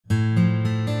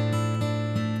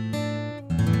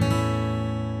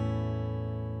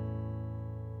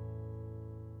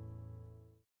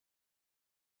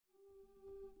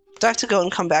Do I have to go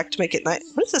and come back to make it night?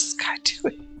 What is this guy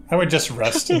doing? I would just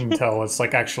rest until it's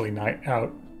like actually night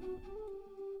out.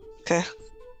 Okay.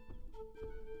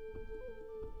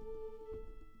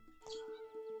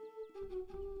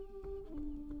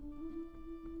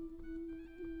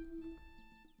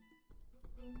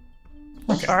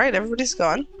 Okay. Alright, everybody's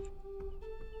gone.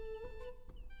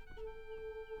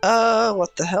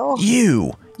 What the hell?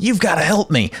 You've got to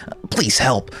help me. Please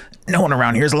help. No one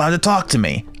around here is allowed to talk to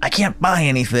me. I can't buy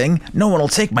anything. No one will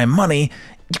take my money.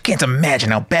 You can't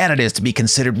imagine how bad it is to be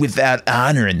considered without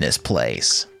honor in this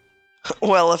place.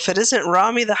 Well, if it isn't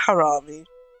Rami the Harami,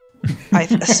 I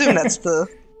assume that's the...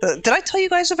 Did I tell you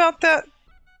guys about that?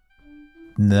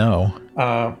 No.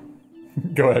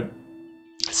 Go ahead.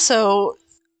 So,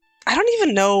 I don't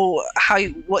even know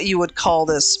what you would call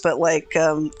this, but like,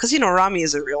 because Rami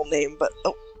is a real name, but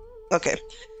okay.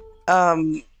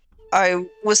 I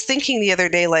was thinking the other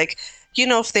day, like,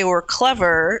 if they were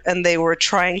clever and they were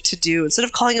trying to do, instead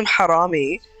of calling him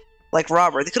Harami, like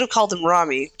robber, they could have called him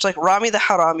Rami. Which, like, Rami the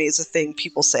Harami is a thing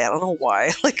people say. I don't know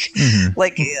why. I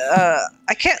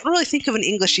can't really think of an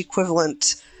English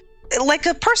equivalent. Like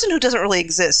a person who doesn't really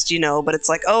exist, but it's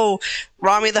like, oh,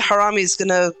 Rami the Harami is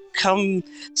gonna come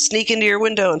sneak into your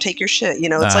window and take your shit. It's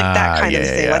like that kind of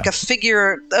thing. Yeah. Like a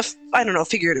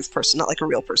figurative person, not like a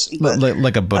real person. But,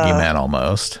 like a boogeyman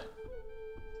almost.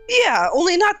 Yeah,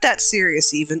 only not that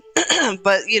serious even.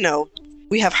 But,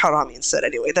 we have Harami instead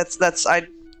anyway. That's the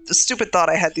stupid thought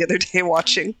I had the other day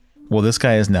watching. Well, this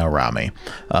guy is now Rami.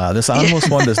 This honorless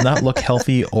one does not look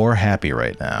healthy or happy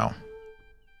right now.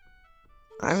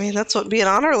 I mean, that's what being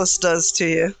honorless does to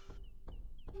you.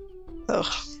 Oh.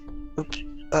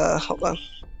 Hold on.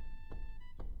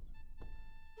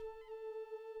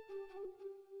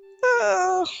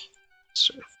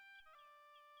 Sure.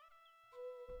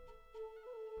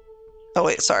 Oh,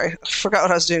 wait, sorry. I forgot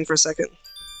what I was doing for a second.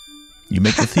 You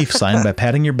make the thief sign by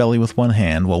patting your belly with one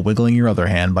hand while wiggling your other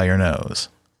hand by your nose.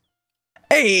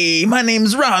 Hey, my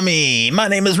name's Rami. My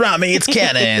name is Rami. It's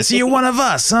Canis. You're one of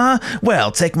us, huh? Well,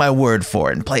 take my word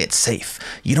for it and play it safe.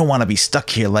 You don't want to be stuck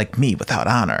here like me without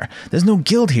honor. There's no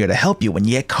guild here to help you when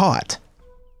you get caught.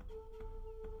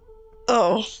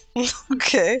 Oh,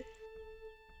 okay.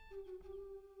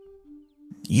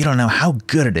 You don't know how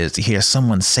good it is to hear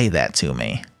someone say that to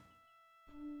me.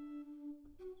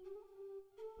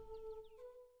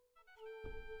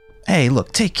 Hey,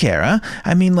 look, take care, huh?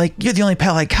 I mean, like, you're the only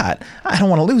pal I got. I don't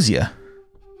want to lose you.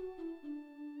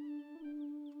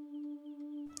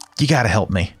 You gotta help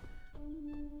me.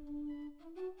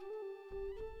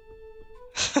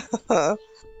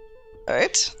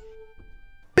 Alright.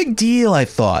 Big deal, I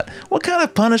thought. What kind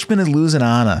of punishment is losing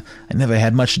honor? I never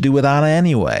had much to do with honor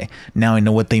anyway. Now I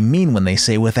know what they mean when they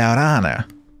say without honor.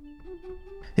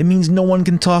 It means no one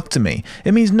can talk to me.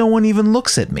 It means no one even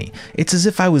looks at me. It's as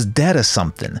if I was dead or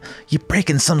something. You're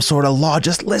breaking some sort of law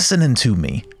just listening to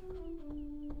me.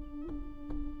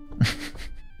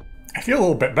 I feel a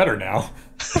little bit better now.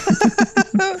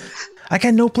 I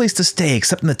got no place to stay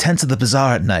except in the tents of the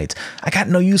bazaar at night. I got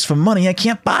no use for money. I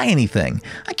can't buy anything.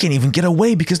 I can't even get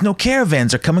away because no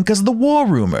caravans are coming because of the war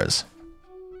rumors.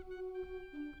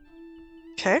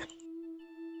 Okay.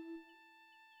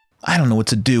 I don't know what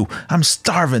to do. I'm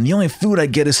starving. The only food I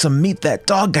get is some meat that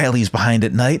dog guy leaves behind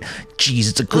at night. Geez,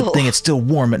 it's a good thing it's still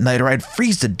warm at night or I'd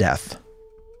freeze to death.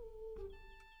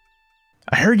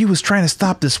 I heard you was trying to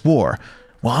stop this war.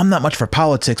 Well, I'm not much for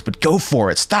politics, but go for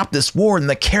it. Stop this war and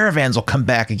the caravans will come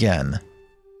back again.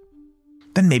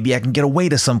 Then maybe I can get away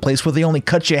to someplace where they only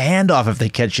cut your hand off if they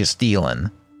catch you stealing.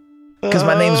 Because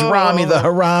my name's Rami the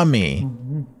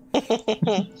Harami.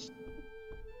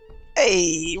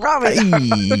 Hey, Rami.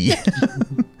 Hey.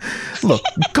 Look,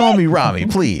 call me Rami,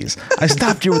 please. I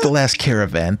stopped here with the last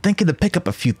caravan, thinking to pick up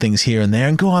a few things here and there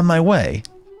and go on my way.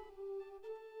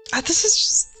 This is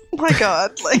just, oh my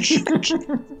God, like...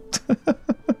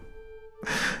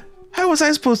 How was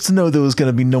I supposed to know there was going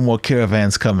to be no more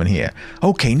caravans coming here?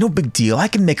 Okay, no big deal. I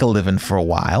can make a living for a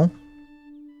while.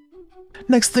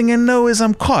 Next thing I know is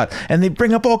I'm caught, and they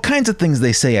bring up all kinds of things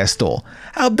they say I stole.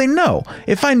 How'd they know?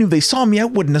 If I knew they saw me, I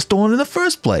wouldn't have stolen in the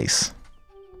first place.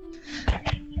 Do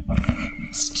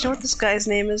you know what this guy's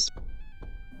name is?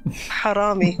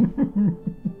 Harami.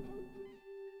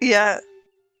 Yeah,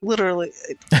 literally.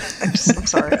 I'm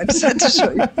sorry, I just had to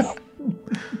show you.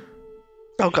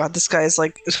 Oh God, this guy is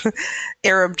like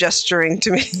Arab gesturing to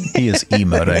me. He is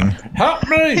emoting. Help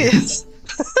me! He is.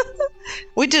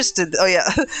 We just did. Oh yeah,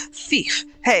 thief.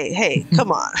 Hey,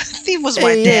 come on. Thief was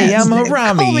my dad. Hey, I'm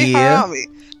Harami Call me here. Harami.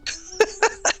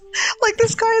 Like,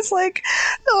 this guy's like,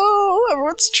 oh,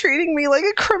 everyone's treating me like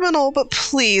a criminal, but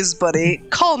please, buddy,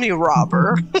 call me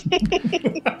robber.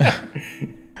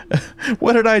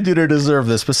 What did I do to deserve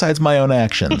this besides my own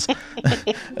actions?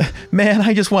 Man,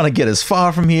 I just want to get as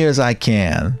far from here as I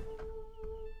can.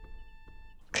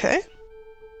 Okay.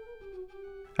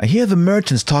 I hear the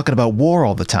merchants talking about war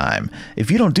all the time.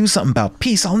 If you don't do something about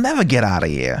peace, I'll never get out of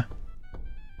here.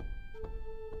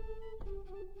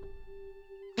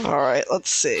 All right, let's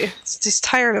see. Since he's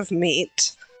tired of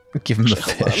meat. Give him the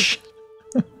Hold on. fish.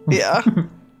 Yeah.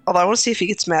 Although I want to see if he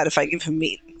gets mad if I give him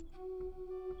meat.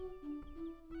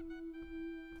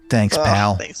 Thanks, Oh,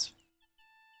 pal. thanks.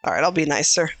 All right, I'll be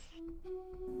nicer.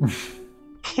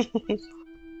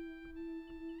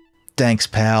 Thanks,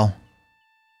 pal.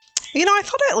 You know, I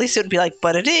thought at least it would be like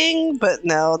budgeting, but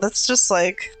no, that's just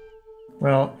like...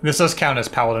 Well, this does count as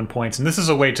paladin points, and this is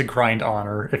a way to grind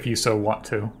honor if you so want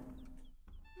to.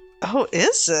 Oh,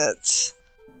 is it?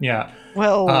 Yeah.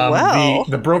 Well,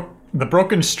 The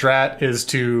broken strat is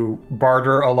to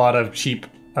barter a lot of cheap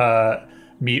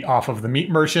meat off of the meat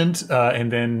merchant,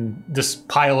 and then just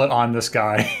pile it on this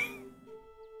guy.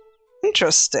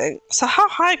 Interesting. So how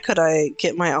high could I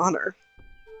get my honor?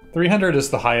 300 is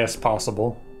the highest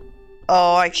possible.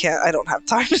 Oh, I can't. I don't have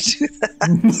time to do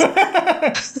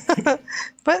that.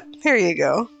 But here you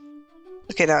go.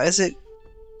 Okay, now is it...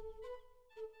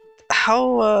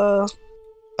 How,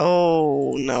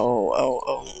 Oh, no.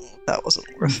 Oh, that wasn't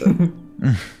worth it.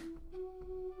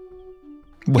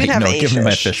 Wait, have no, a give me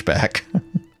my fish. fish back.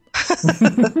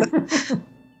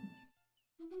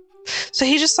 So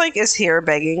he just, like, is here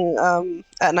begging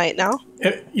at night now?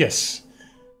 Yes.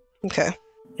 Okay.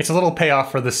 It's a little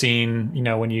payoff for the scene, you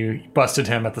know, when you busted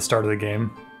him at the start of the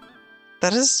game.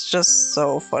 That is just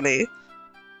so funny.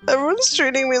 Everyone's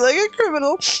treating me like a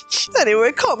criminal.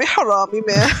 Anyway, call me Harami,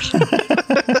 man.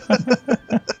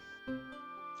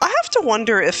 I have to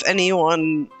wonder if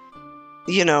anyone,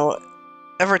 you know,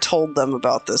 ever told them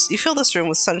about this. You fill this room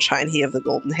with sunshine, he of the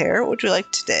golden hair. What would you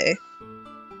like today?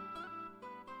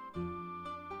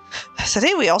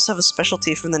 Today we also have a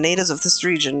specialty from the natives of this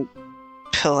region.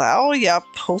 Pilau ya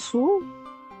pofu?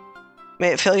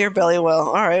 May it fill your belly well.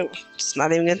 Alright, just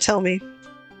not even gonna tell me.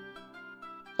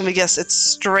 Let me guess, it's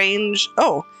strange.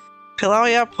 Oh, pilau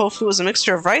ya pofu is a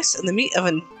mixture of rice and the meat of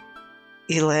an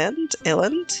eland?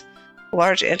 Eland? A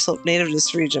large antelope native to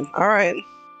this region. Alright.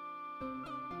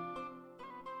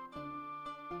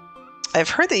 I've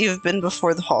heard that you've been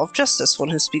before the Hall of Justice, one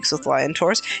who speaks with lion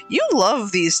tours. You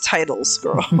love these titles,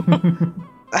 girl.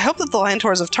 I hope that the lion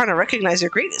tours of Tarna recognize your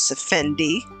greatness,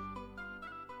 Effendi.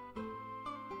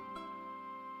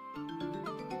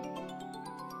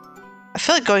 I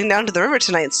feel like going down to the river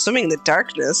tonight and swimming in the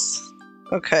darkness.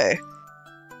 Okay.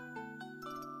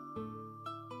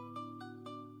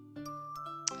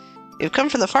 You've come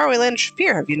from the faraway land of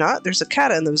Shapir, have you not? There's a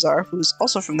Kata in the bazaar who's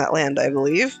also from that land, I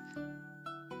believe.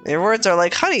 Your words are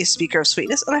like honey, speaker of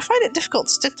sweetness, and I find it difficult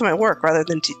to stick to my work rather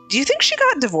than to... Do you think she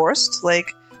got divorced?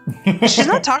 Like, she's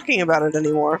not talking about it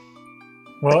anymore.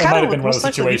 Well, The it might Kata have been would one of most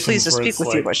those likely be situations pleased to where speak it's with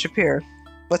like, you about Shapir.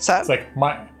 What's that?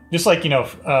 it's like you know,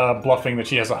 bluffing that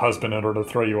she has a husband in order to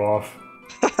throw you off.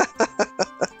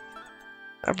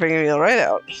 I'm bringing you right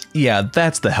out. Yeah,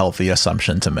 that's the healthy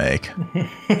assumption to make.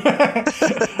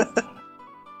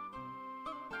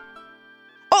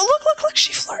 Oh, look,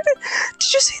 she flirted.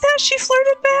 Did you see that? She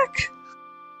flirted back.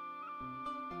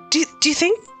 Do you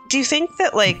think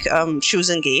that, like, she was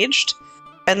engaged?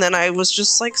 And then I was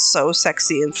just, like, so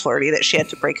sexy and flirty that she had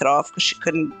to break it off because she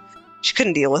couldn't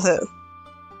deal with it.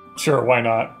 Sure, why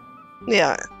not?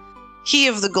 Yeah. He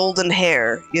of the golden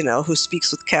hair, you know, who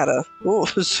speaks with Kata. Oh,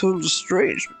 it's so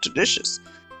strange but delicious.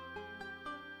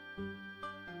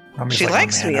 Rami's She like,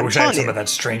 likes oh, man, me, I I'm wish I had telling some you. of that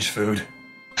strange food.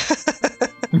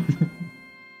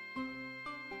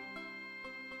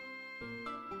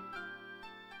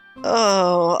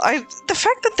 Oh, the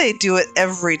fact that they do it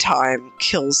every time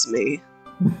kills me.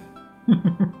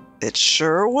 It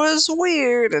sure was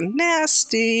weird and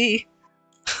nasty.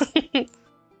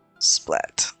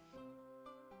 Splat.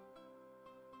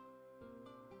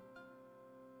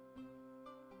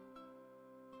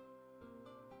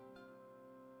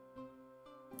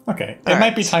 Okay, it All might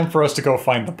right. be time for us to go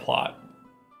find the plot.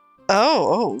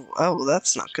 Oh,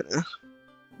 that's not gonna...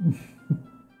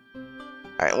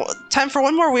 Alright, well, time for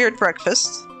one more weird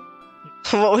breakfast.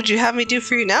 What would you have me do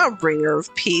for you now, bringer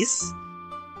of peace?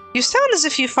 You sound as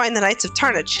if you find the nights of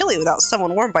Tarna chilly without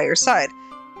someone warm by your side.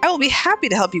 I will be happy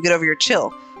to help you get over your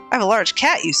chill. I have a large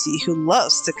cat, you see, who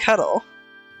loves to cuddle.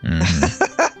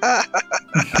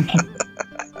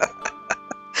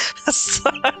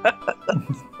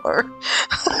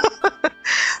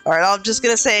 All right, I'm just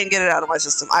gonna say and get it out of my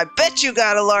system. I bet you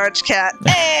got a large cat.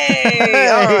 Hey!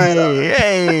 All right.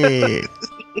 Hey!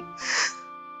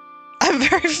 I'm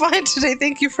very fine today.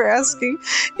 Thank you for asking.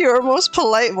 Your most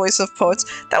polite voice of poets.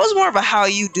 That was more of a how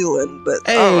you doing, but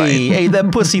all right. Hey,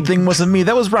 that pussy thing wasn't me.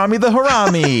 That was Rami the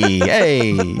Harami.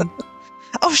 Hey.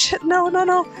 Oh shit! No!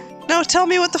 Tell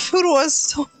me what the food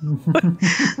was.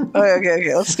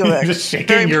 Okay. Let's go back. Just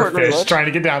shaking your fish, trying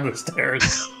to get down the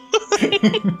stairs.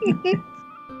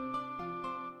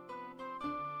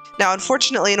 Now,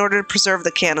 unfortunately, in order to preserve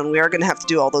the canon, we are going to have to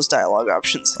do all those dialogue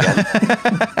options again.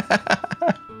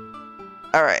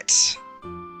 All right.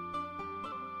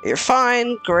 You're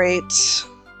fine. Great.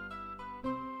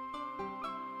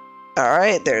 All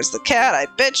right. There's the cat. I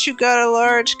bet you got a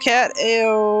large cat.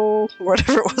 Ayo.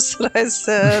 Whatever it was that I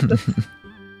said.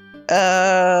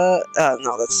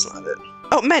 No, that's not it.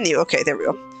 Oh, menu. Okay, there we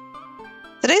go.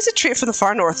 Today's a treat from the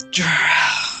far north.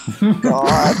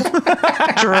 God.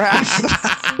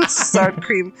 Giraffe. Sour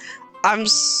cream. I'm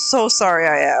so sorry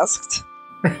I asked.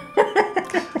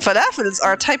 Falafels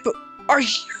are a type of... Are you...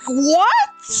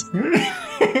 What? God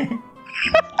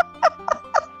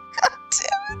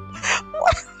damn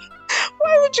it.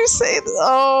 Why would you say that?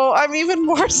 Oh, I'm even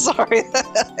more sorry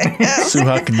that I asked.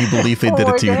 Suha, can you believe they did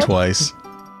it to you twice?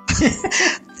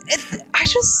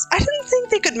 I didn't think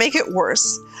they could make it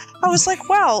worse. I was like,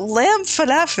 wow, lamb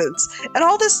falafels. And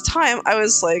all this time I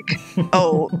was like,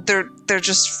 oh, they're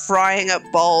just frying up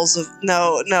balls of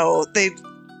no, they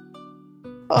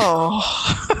oh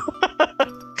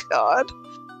God.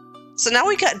 So now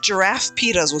we got giraffe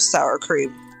pitas with sour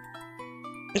cream.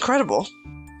 Incredible.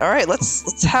 All right,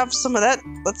 let's have some of that.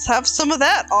 Let's have some of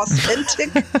that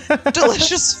authentic,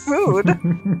 delicious food.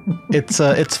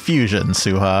 It's fusion,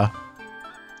 Suha.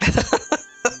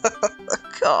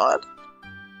 God.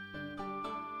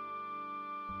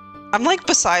 I'm like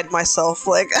beside myself,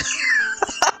 like,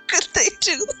 how could they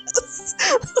do this?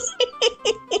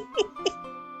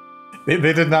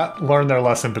 They did not learn their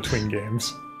lesson between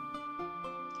games.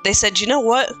 They said, you know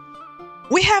what?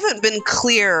 We haven't been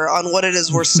clear on what it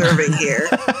is we're serving here.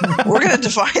 We're going to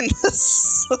define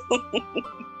this.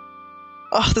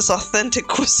 Oh, this authentic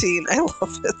cuisine. I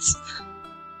love it.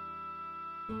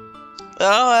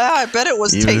 Oh, yeah, I bet it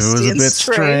was tasty it was a and bit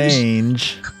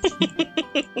strange.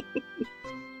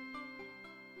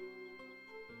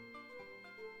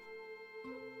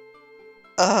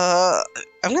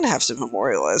 I'm gonna have to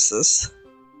memorialize this.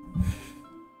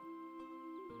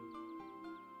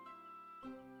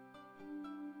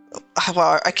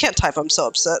 Wow, I can't type. I'm so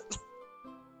upset.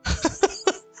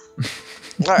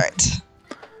 All right.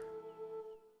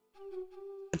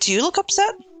 Do you look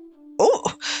upset?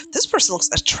 Oh, this person looks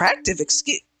attractive.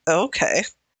 Excuse. Okay.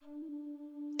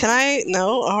 Can I?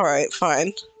 No. All right.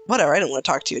 Fine. Whatever. I didn't want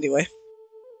to talk to you anyway.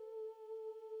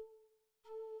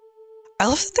 I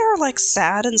love that there are like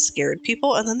sad and scared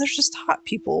people, and then there's just hot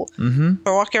people who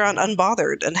are walking around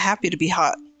unbothered and happy to be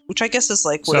hot, which I guess is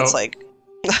like what it's like.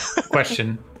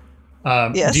 Question.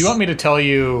 Yes. Do you want me to tell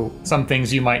you some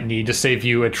things you might need to save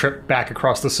you a trip back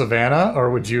across the savannah,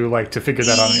 or would you like to figure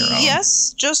that out on your own?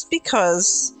 Yes, just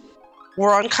because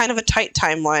we're on kind of a tight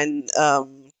timeline,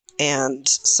 and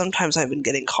sometimes I've been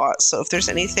getting caught. So if there's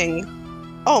anything...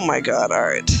 Oh my god,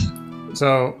 alright.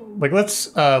 So, like,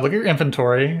 let's look at your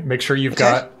inventory, make sure you've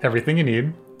got everything you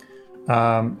need.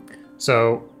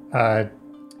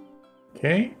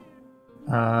 Okay.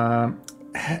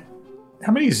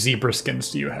 How many zebra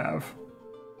skins do you have?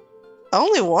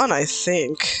 Only one, I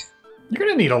think. You're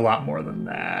gonna need a lot more than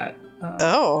that.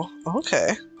 Oh,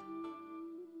 okay.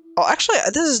 Oh, actually,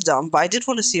 this is dumb, but I did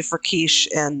want to see if Rakesh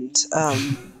and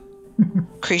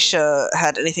Krisha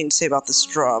had anything to say about this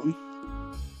drum.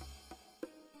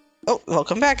 Oh,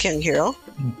 welcome back, young hero.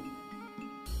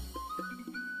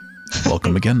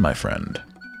 Welcome again, my friend.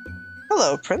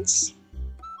 Hello, Prince.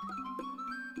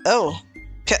 Oh,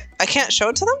 I can't show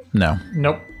it to them? No.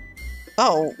 Nope.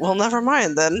 Oh, well, never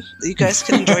mind then. You guys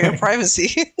can enjoy your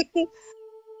privacy.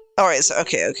 Alright, so,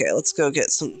 okay, let's go get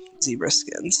some zebra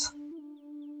skins.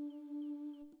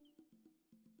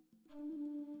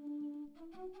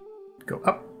 Go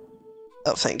up.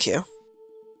 Oh, thank you.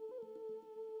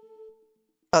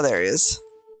 Oh, there he is.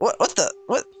 What the?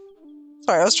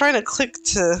 Sorry, I was trying to click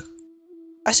to...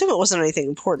 I assume it wasn't anything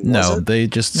important, was No, it? they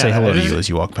just say hello to you as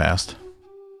you walk past.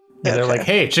 Yeah, they're like,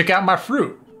 hey, check out my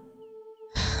fruit.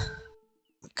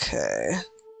 Okay.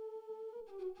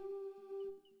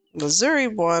 Missouri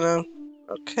Buona.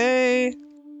 Okay.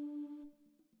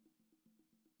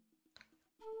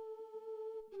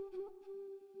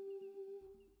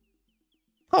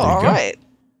 Oh, alright.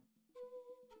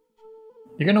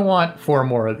 You're going to want 4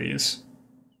 more of these.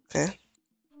 Okay.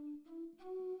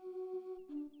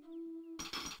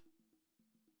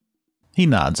 He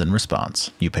nods in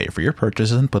response. You pay for your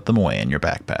purchases and put them away in your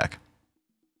backpack.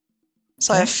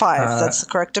 So I have 5. That's the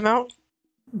correct amount?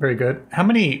 Very good. How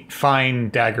many fine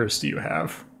daggers do you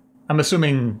have? I'm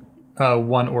assuming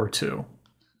 1 or 2.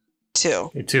 2.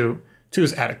 Okay, 2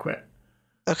 is adequate.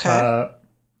 Okay.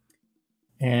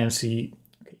 And see,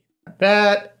 okay,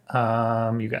 that.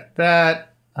 You got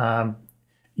that.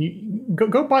 You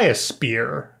go buy a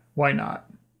spear. Why not?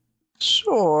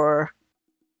 Sure.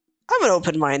 I'm an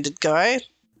open-minded guy.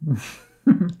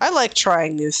 I like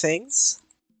trying new things.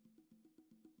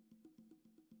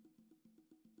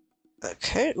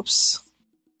 Okay, oops.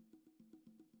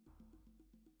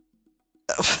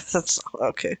 Oh, that's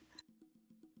okay.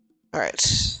 Alright.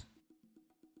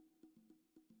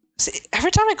 See,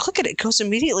 every time I click it, it goes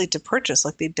immediately to purchase.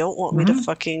 Like, they don't want me to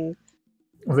fucking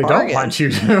Well, they bargain. don't want you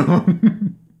to.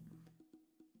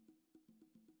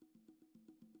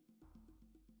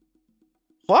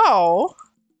 Wow.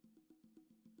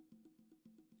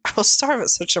 I'll starve at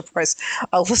such a price.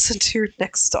 I'll listen to your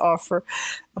next offer.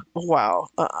 Wow.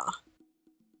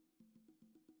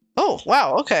 Oh,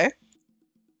 wow, okay.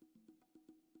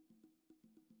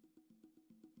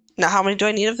 Now, how many do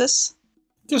I need of this?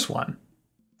 Just 1.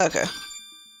 Okay.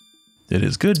 It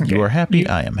is good. Okay. You are happy.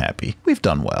 I am happy. We've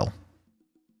done well.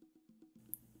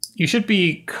 You should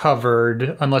be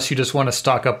covered unless you just want to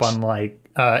stock up on like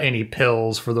any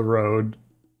pills for the road.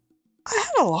 I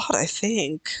have a lot, I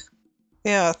think.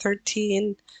 Yeah,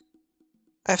 13.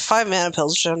 I have 5 mana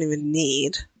pills, which I don't even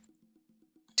need.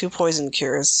 2 poison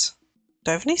cures. Do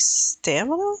I have any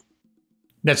stamina?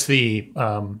 That's the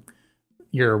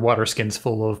your water skin's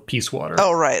full of peace water.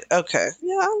 Oh, right. Okay.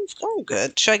 Yeah, I'm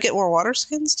good. Should I get more water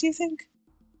skins, do you think?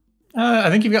 I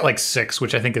think you've got like 6,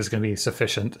 which I think is going to be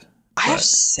sufficient. I have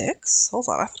 6? Hold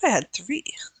on, I thought I had 3.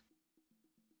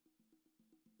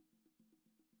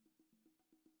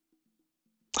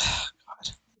 God.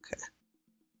 Okay.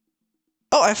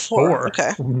 Oh, I have 4.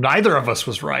 Okay. Neither of us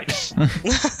was right.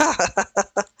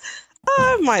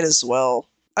 I might as well.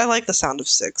 I like the sound of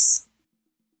 6.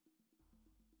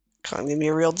 Come on, give me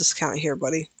a real discount here,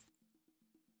 buddy.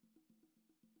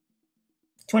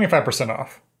 25%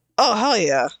 off. Oh, hell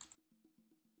yeah.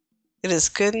 It is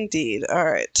good indeed. All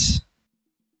right.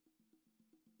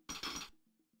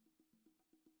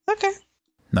 Okay.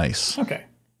 Nice. Okay.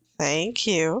 Thank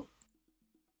you.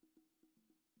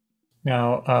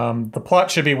 Now, the plot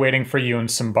should be waiting for you in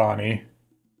Simbani.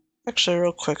 Actually,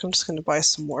 real quick, I'm just going to buy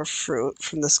some more fruit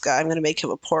from this guy. I'm going to make him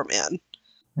a poor man.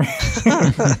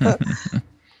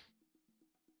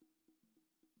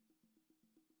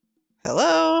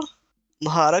 Hello.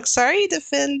 Mahadok, sorry,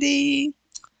 Defendi.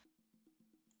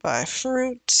 Buy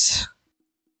fruit.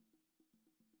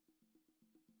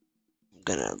 I'm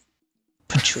going to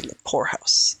put you in the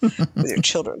poorhouse with your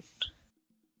children.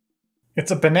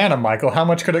 It's a banana, Michael. How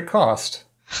much could it cost?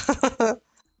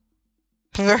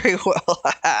 Very well.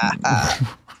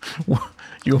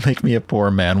 You'll make me a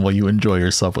poor man while you enjoy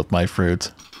yourself with my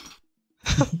fruit.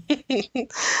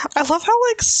 I love how,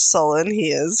 like, sullen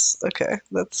he is. Okay,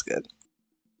 that's good.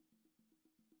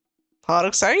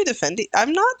 Hodok, sorry you defending.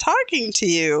 I'm not talking to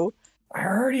you. I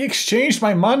already exchanged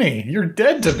my money. You're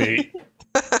dead to me.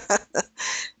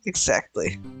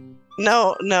 Exactly.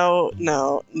 No. Oh.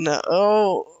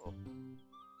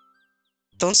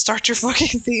 Don't start your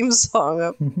fucking theme song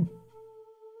up.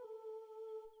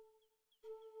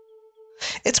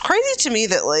 It's crazy to me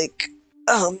that, like,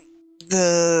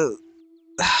 the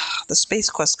Space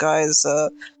Quest guys,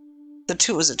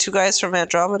 was it 2 guys from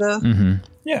Andromeda? Mm-hmm.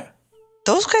 Yeah.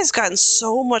 Those guys got in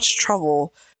so much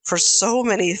trouble for so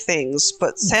many things,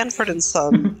 but Sanford and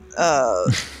Son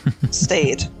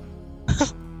stayed.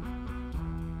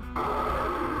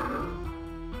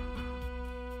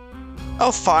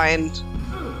 Oh, fine.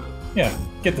 Yeah,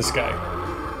 get this guy.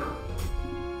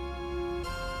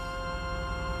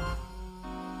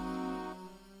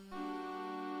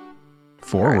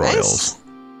 Four Very royals. nice.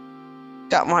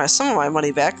 Got some of my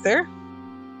money back there.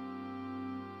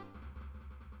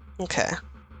 Okay.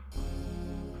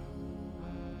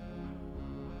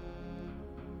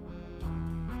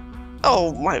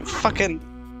 Oh, my fucking...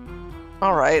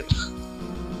 Alright.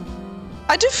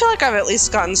 I do feel like I've at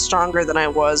least gotten stronger than I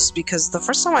was, because the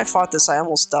first time I fought this, I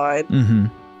almost died. Mm-hmm.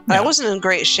 Yeah. I wasn't in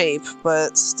great shape,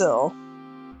 but still.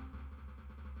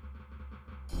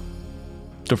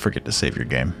 Don't forget to save your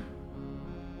game.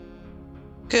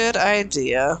 Good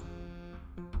idea.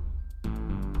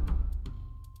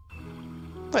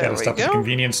 There Gotta we stop at the go.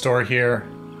 convenience store here.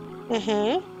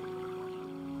 Mm-hmm.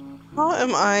 How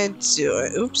am I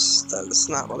doing? Oops, that is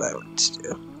not what I want to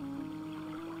do.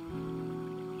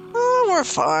 Oh, we're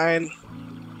fine.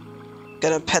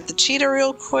 Gonna pet the cheetah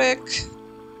real quick.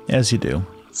 As you do.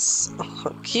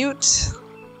 So cute.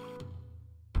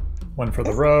 One for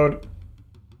the road.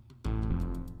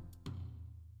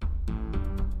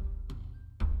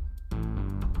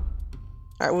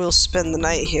 Alright, we'll spend the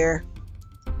night here.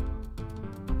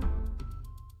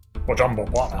 Wajumbo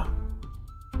bwana.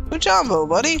 Ujambo,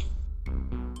 buddy.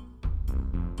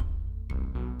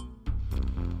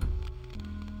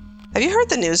 Have you heard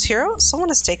the news, hero? Someone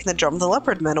has taken the drum of the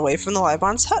leopard men away from the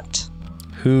Libon's hut.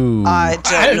 Who? I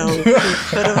don't know who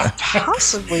could have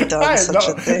possibly done such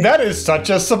a thing. That is such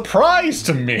a surprise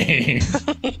to me.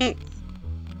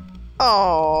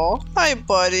 Oh, hi,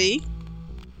 buddy.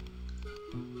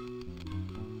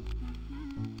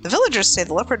 The villagers say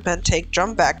the leopard men take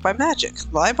drum back by magic. The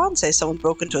Libon say someone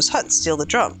broke into his hut and steal the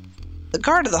drum. The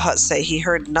guard of the hut say he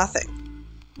heard nothing.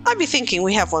 I'd be thinking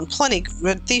we have one plenty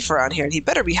good thief around here, and he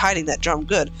better be hiding that drum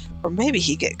good, or maybe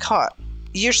he'd get caught.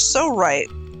 You're so right.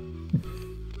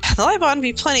 The Libon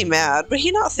be plenty mad, but he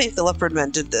not think the leopard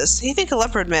man did this. He think a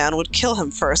leopard man would kill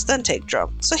him first, then take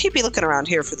drum. So he'd be looking around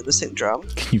here for the missing drum.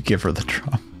 Can you give her the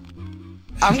drum?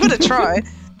 I'm gonna try.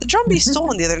 The drum be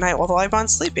stolen the other night while the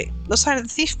Libon's sleeping. No sign of the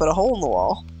thief but a hole in the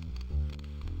wall.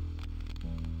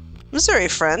 Missouri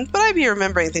friend, but I be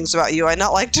remembering things about you I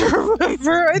not like to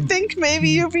remember. I think maybe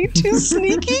you be too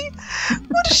sneaky.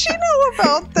 What does she know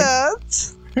about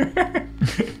that?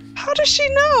 How does she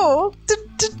know? Did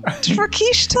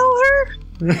Rakesh tell her?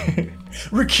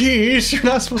 Rakesh, you're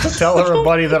not supposed to tell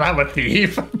everybody that I'm a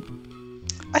thief.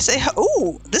 I say,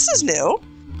 ooh, this is new.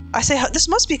 I say, this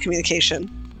must be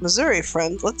communication. Missouri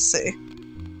friend, let's see.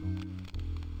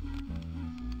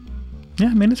 Yeah,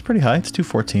 I mean, it's pretty high. It's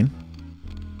 214.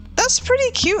 That's pretty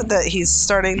cute that he's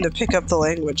starting to pick up the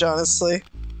language, honestly.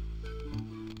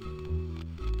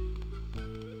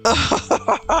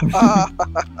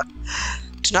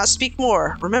 Do not speak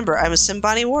more. Remember, I'm a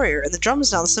Simbani warrior, and the drum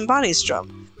is now the Simbani's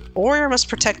drum. A warrior must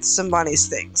protect the Simbani's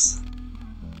things.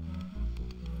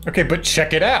 Okay, but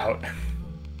check it out.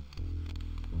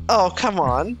 Oh, come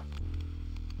on.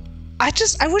 I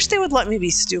wish they would let me be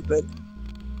stupid.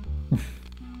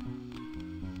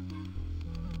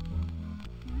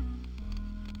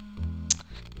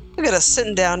 Look at us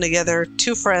sitting down together,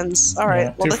 two friends. All right,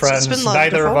 Yeah, well, two friends. It's been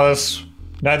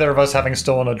Neither of us having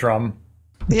stolen a drum.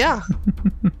 Yeah.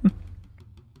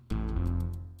 The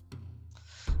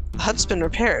hut's been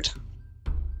repaired.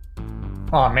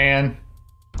 Aw, man.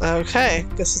 Okay,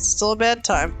 guess it's still a bad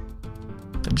time.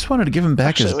 I just wanted to give him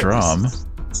back his drum.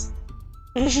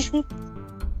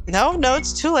 No,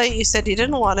 it's too late. You said you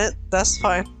didn't want it. That's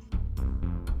fine.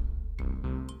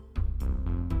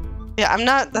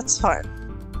 Yeah, that's fine.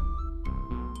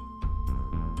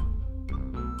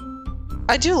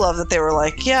 I do love that they were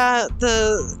like, yeah,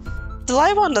 the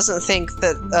Libon doesn't think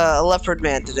that a leopard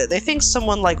man did it. They think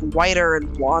someone like whiter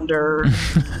and blonder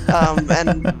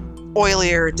and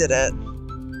oilier did it.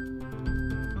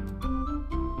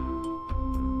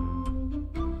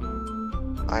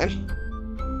 Fine.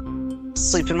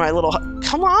 Sleep in my little hut.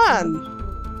 Come on!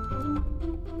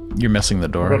 You're missing the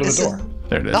door. Go to the door.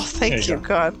 There it is. Oh, thank you,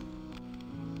 God.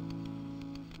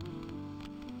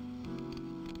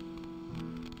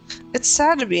 It's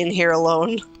sad to be in here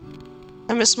alone.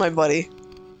 I miss my buddy.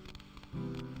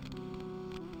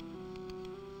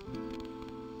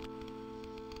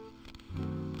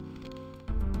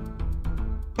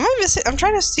 Am I missing? I'm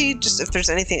trying to see just if there's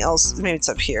anything else. Maybe it's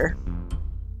up here.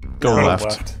 Go Go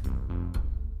left.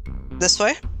 This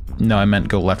way? No, I meant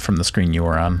go left from the screen you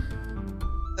were on.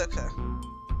 Okay.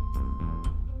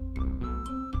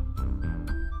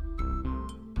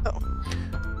 Oh.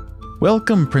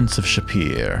 Welcome, Prince of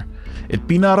Shapir. It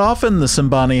be not often the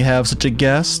Simbani have such a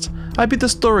guest. I be the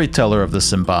storyteller of the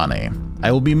Simbani.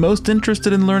 I will be most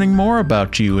interested in learning more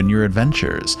about you and your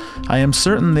adventures. I am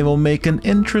certain they will make an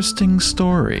interesting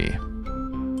story.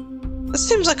 This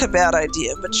seems like a bad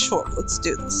idea, but sure, let's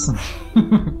do this.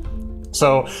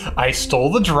 So, I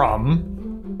stole the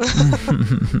drum.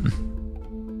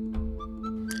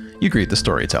 You greet the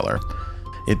storyteller.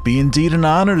 It be indeed an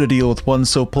honor to deal with one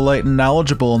so polite and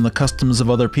knowledgeable in the customs of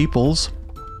other peoples.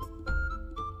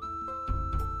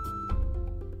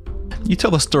 You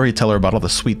tell the storyteller about all the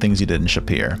sweet things you did in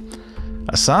Shapir.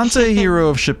 Asante, hero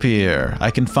of Shapir,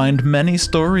 I can find many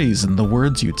stories in the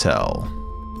words you tell.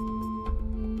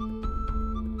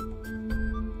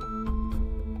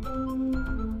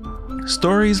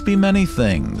 Stories be many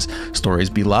things. Stories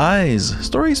be lies.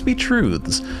 Stories be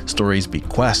truths. Stories be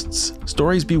quests.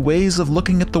 Stories be ways of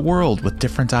looking at the world with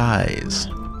different eyes.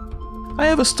 I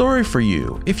have a story for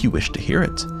you, if you wish to hear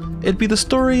it. It'd be the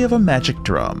story of a magic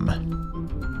drum.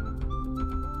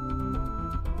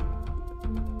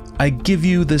 I give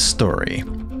you this story.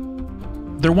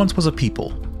 There once was a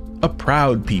people, a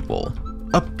proud people,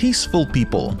 a peaceful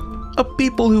people, a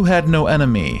people who had no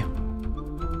enemy.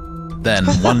 Then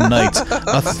one night,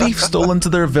 a thief stole into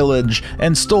their village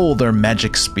and stole their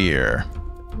magic spear.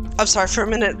 I'm sorry, for a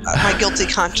minute, my guilty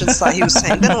conscience thought he was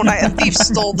saying, then when a thief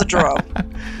stole the drum.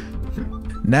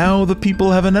 Now the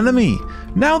people have an enemy.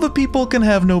 Now the people can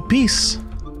have no peace.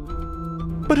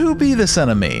 But who be this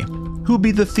enemy? Who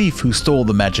be the thief who stole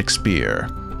the magic spear?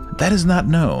 That is not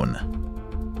known.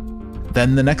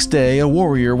 Then the next day, a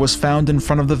warrior was found in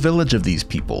front of the village of these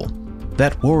people.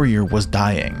 That warrior was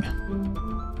dying.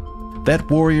 That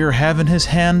warrior have in his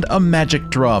hand a magic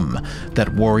drum.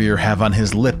 That warrior have on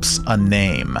his lips a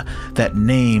name. That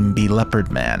name be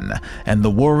Leopard Man. And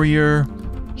the warrior,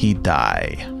 he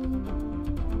die.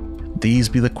 These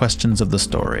be the questions of the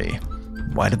story.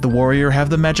 Why did the warrior have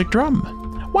the magic drum?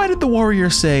 Why did the warrior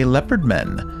say Leopard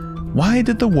Men? Why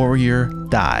did the warrior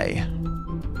die?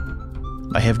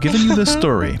 I have given you this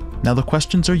story. Now the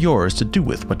questions are yours to do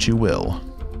with what you will.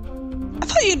 I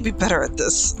thought you'd be better at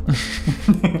this.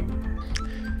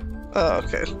 Oh,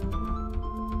 okay.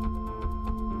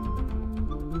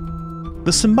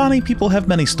 The Simbani people have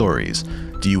many stories.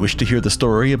 Do you wish to hear the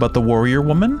story about the warrior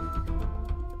woman?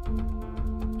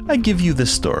 I give you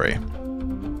this story.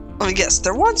 Let me guess.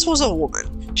 There once was a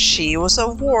woman. She was a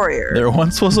warrior. There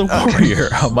once was a warrior,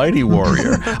 a mighty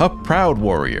warrior, a proud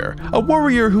warrior, a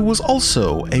warrior who was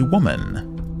also a woman.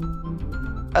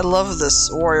 I love this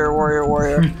warrior, warrior,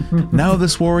 warrior. Now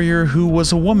this warrior who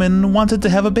was a woman wanted to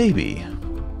have a baby.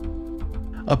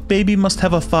 A baby must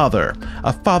have a father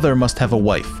must have a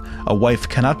wife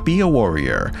cannot be a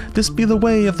warrior. This be the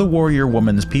way of the warrior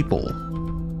woman's people.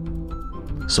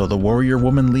 So the warrior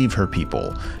woman leave her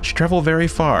people. She travel very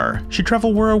far. She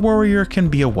travel where a warrior can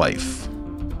be a wife.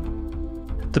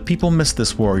 The people miss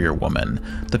this warrior woman.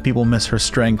 The people miss her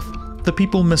strength. The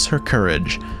people miss her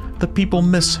courage. The people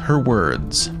miss her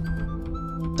words.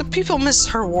 The people miss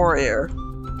her warrior.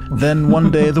 Then one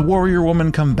day the warrior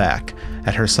woman come back.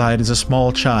 At her side is a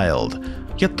small child.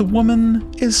 Yet the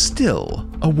woman is still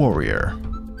a warrior.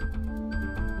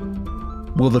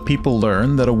 Will the people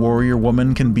learn that a warrior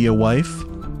woman can be a wife?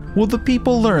 Will the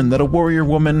people learn that a warrior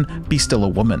woman be still a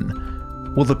woman?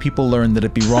 Will the people learn that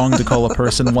it be wrong to call a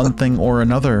person one thing or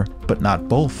another, but not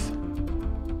both?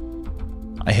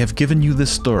 I have given you this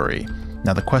story.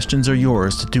 Now the questions are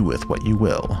yours to do with what you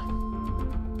will.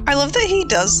 I love that he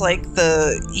does like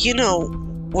the, you know,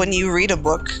 when you read a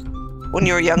book when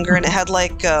you were younger and it had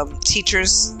like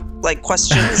teachers like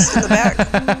questions in the back.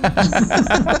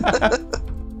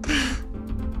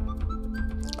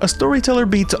 A storyteller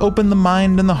be to open the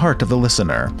mind and the heart of the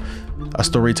listener. A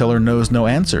storyteller knows no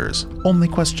answers, only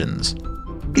questions.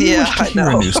 Do you wish to hear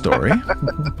a new story?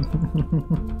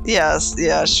 Yes,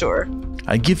 yeah, sure.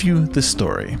 I give you this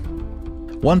story.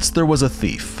 Once there was a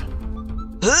thief.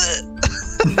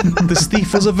 This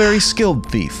thief was a very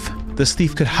skilled thief. This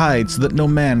thief could hide so that no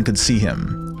man could see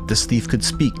him. This thief could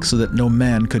speak so that no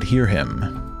man could hear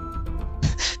him.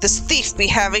 This thief be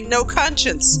having no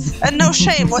conscience and no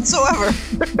shame whatsoever.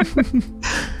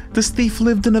 This thief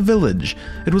lived in a village.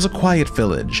 It was a quiet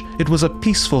village. It was a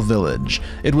peaceful village.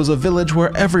 It was a village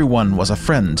where everyone was a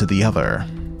friend to the other.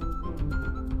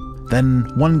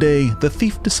 Then, one day, the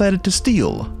thief decided to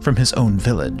steal from his own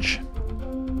village.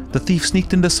 The thief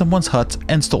sneaked into someone's hut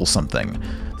and stole something.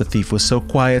 The thief was so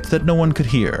quiet that no one could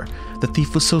hear. The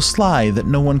thief was so sly that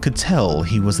no one could tell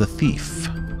he was the thief.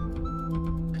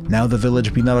 Now the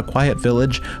village be not a quiet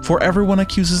village, for everyone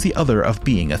accuses the other of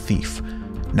being a thief.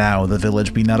 Now the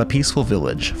village be not a peaceful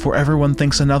village, for everyone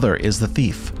thinks another is the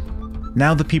thief.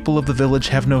 Now the people of the village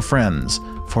have no friends,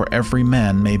 for every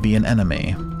man may be an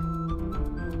enemy.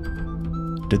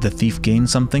 Did the thief gain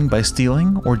something by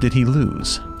stealing, or did he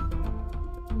lose?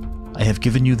 I have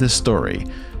given you this story.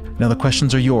 Now the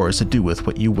questions are yours to do with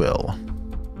what you will.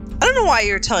 I don't know why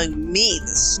you're telling me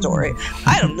this story.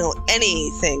 I don't know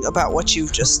anything about what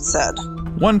you've just said.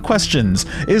 One questions,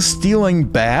 is stealing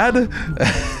bad?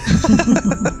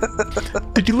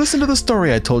 Did you listen to the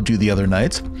story I told you the other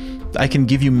night? I can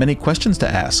give you many questions to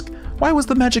ask. Why was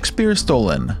the magic spear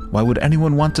stolen? Why would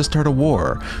anyone want to start a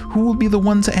war? Who will be the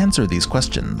one to answer these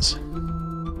questions?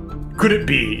 Could it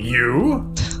be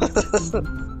you?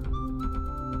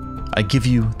 I give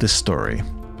you this story.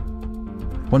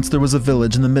 Once there was a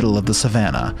village in the middle of the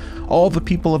savannah. All the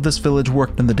people of this village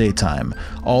worked in the daytime.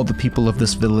 All the people of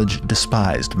this village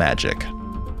despised magic.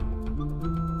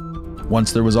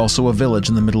 Once there was also a village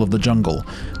in the middle of the jungle.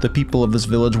 The people of this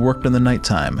village worked in the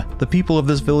nighttime. The people of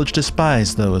this village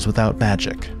despised those without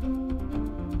magic.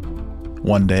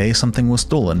 One day, something was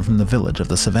stolen from the village of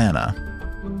the savannah.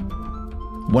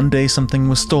 One day something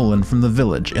was stolen from the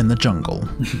village in the jungle.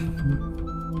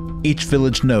 Each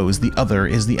village knows the other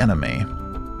is the enemy.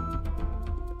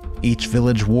 Each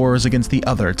village wars against the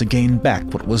other to gain back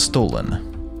what was stolen.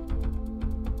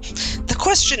 The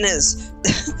question is,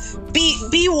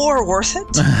 be war worth it?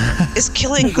 Is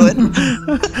killing good?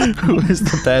 Who is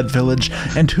the bad village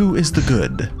and who is the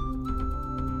good?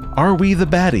 Are we the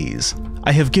baddies?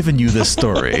 I have given you this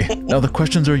story. Now the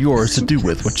questions are yours to do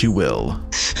with what you will.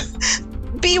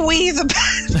 Be we the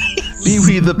baddies. Be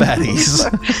we the baddies.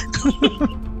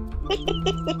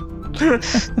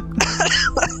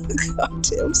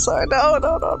 Goddamn, sorry.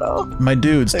 No. My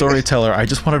dude, storyteller, I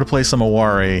just wanted to play some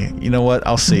Awari. You know what?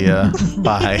 I'll see ya.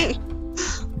 Bye.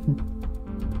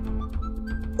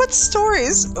 What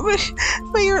stories?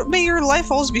 May your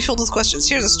life always be filled with questions.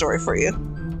 Here's a story for you.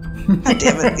 God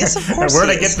damn it. Yes, of course.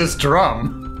 Where'd I get this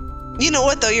drum? You know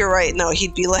what, though? You're right. No,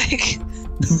 he'd be like...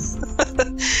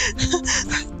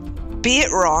 Be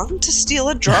it wrong to steal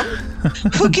a drum?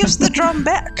 Who gives the drum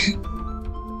back?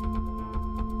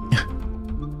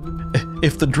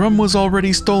 If the drum was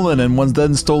already stolen and was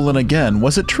then stolen again,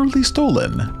 was it truly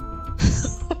stolen?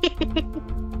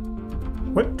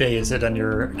 What day is it on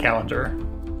your calendar?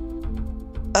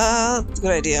 That's a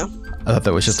good idea. I thought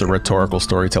that was just a rhetorical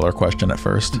storyteller question at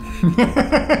first.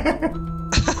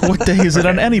 What day is it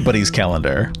on anybody's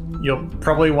calendar? You'll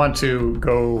probably want to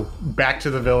go back to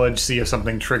the village, see if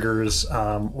something triggers,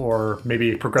 or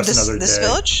maybe progress another day. This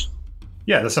village?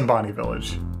 Yeah, the Sambani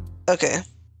village. Okay.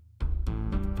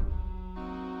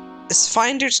 Is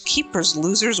finders keepers,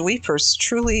 losers weepers.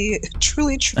 Truly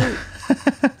true.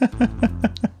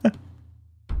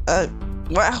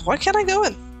 Why can't I go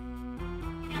in?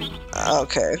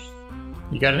 Okay.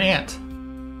 You got an ant.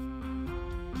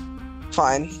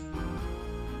 Fine.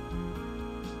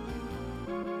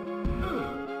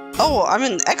 Oh, I'm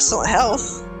in excellent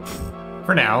health.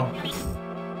 For now.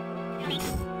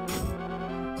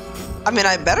 I mean,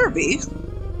 I better be.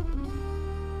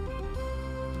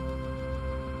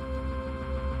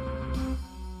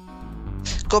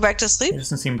 Go back to sleep? It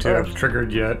doesn't seem to have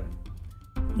triggered yet.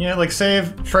 Yeah, like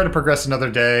save, try to progress another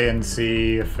day and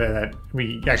see if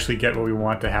we actually get what we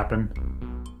want to happen.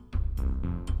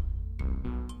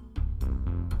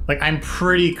 Like, I'm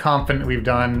pretty confident we've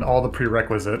done all the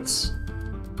prerequisites.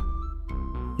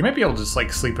 You might be able to just,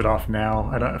 like, sleep it off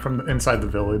now from inside the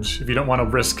village, if you don't want to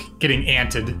risk getting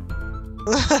anted.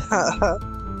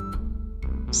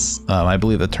 I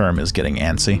believe the term is getting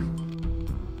antsy.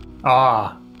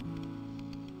 Ah.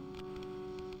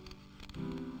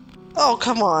 Oh,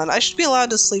 come on. I should be allowed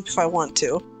to sleep if I want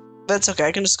to. That's okay.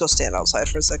 I can just go stand outside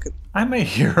for a second. I'm a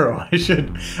hero.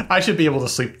 I should be able to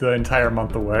sleep the entire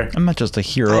month away. I'm not just a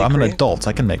hero. I'm an adult.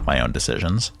 I can make my own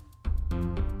decisions.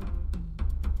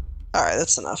 Alright,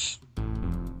 that's enough.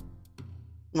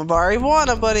 Mabari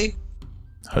Buana, buddy.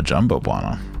 Hajumbo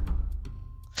Buana.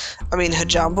 I mean,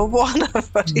 Hajumbo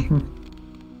Buana, buddy.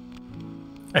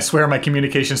 I swear my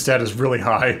communication stat is really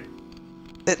high.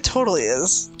 It totally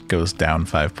is. Goes down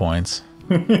 5 points.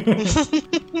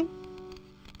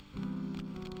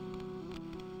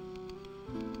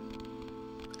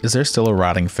 Is there still a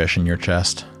rotting fish in your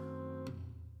chest?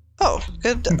 Oh,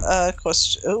 good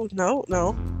question. Oh,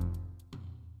 no.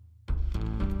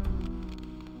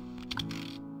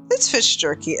 It's fish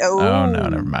jerky. Oh, no,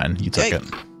 never mind. You took it.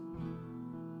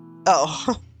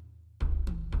 Oh.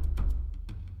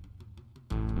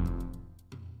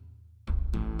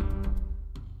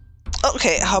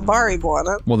 Okay, Habari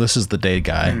Buana. Well, this is the day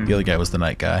guy. The other guy was the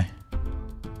night guy.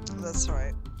 That's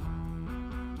right.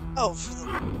 Oh, for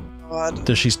the God.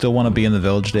 Does she still want to be in the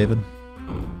village, David?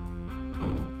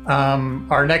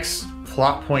 Our next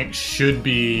plot point should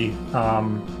be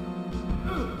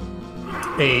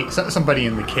somebody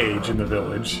in the cage in the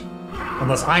village.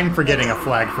 Unless I'm forgetting a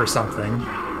flag for something.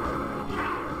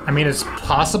 I mean, it's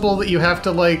possible that you have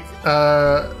to, like,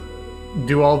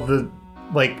 do all the,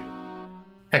 like,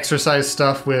 exercise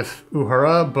stuff with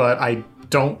Uhura, but I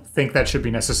don't think that should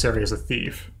be necessary as a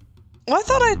thief. Well, I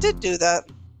thought I did do that.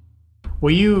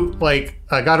 Well, you, like,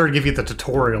 got her to give you the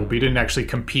tutorial, but you didn't actually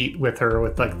compete with her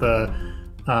with, like, the,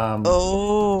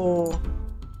 Oh.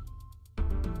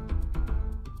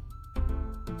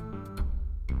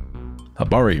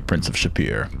 Habari, Prince of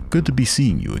Shapir. Good to be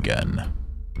seeing you again.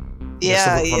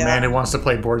 Yeah, a man who wants to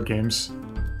play board games.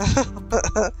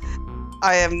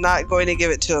 I am not going to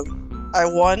give it to him. I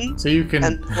won, so you can,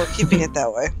 and we're keeping it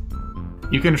that way.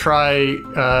 You can try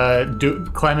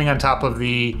climbing on top of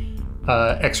the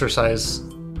exercise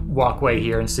walkway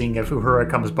here and seeing if Uhura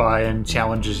comes by and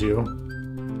challenges you.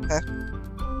 Okay.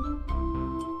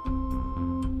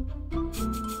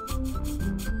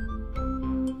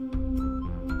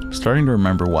 starting to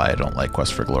remember why I don't like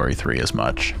Quest for Glory 3 as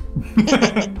much.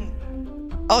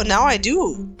 Oh, now I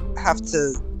do have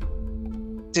to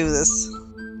do this.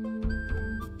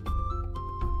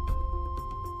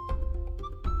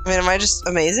 I mean, am I just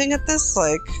amazing at this?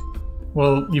 Like,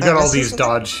 well, you've got all these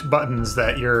dodge buttons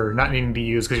that you're not needing to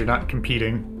use because you're not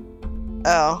competing.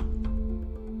 oh.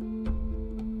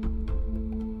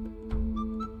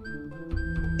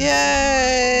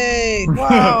 Yay!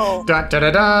 Wow! Da da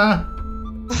da da!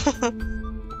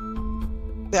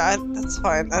 Yeah, that's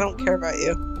fine. I don't care about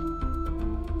you.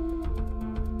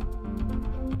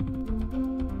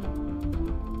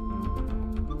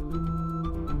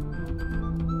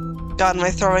 God,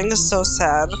 my throwing is so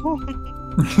sad.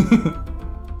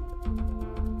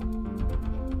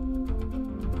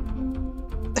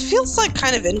 It feels like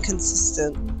kind of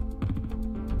inconsistent.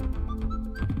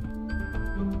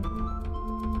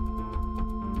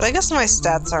 But I guess my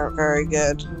stats aren't very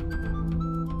good.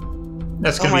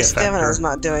 That's gonna be my a stamina's factor.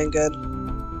 not doing good.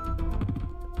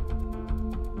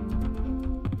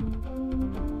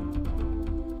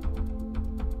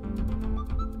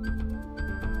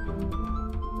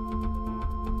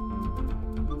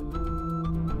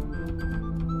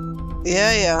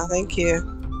 Yeah, thank you.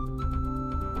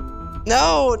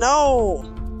 No, no!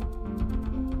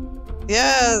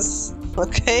 Yes!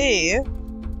 Okay.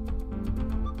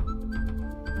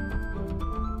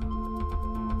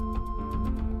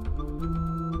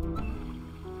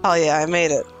 Oh yeah, I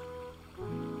made it.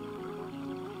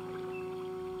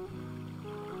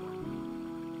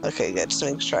 Okay, good. Just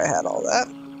make sure I had all that.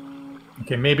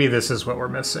 Okay, maybe this is what we're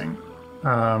missing.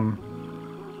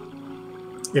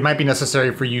 It might be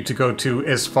necessary for you to go to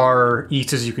as far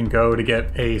east as you can go to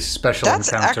get a special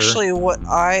encounter. That's actually what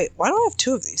I... Why do I have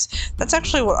two of these? That's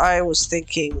actually what I was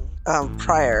thinking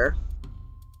prior.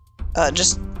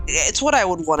 It's what I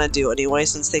would want to do anyway,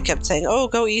 since they kept saying, oh,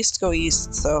 go east,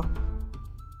 so...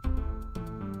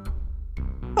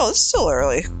 Oh, it's still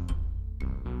early.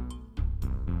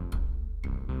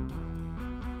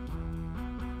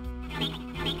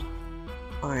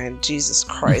 Fine, Jesus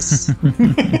Christ.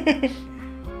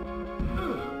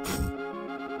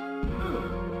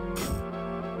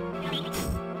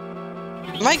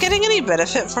 Am I getting any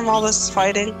benefit from all this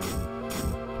fighting?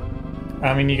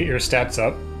 I mean, you get your stats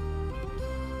up.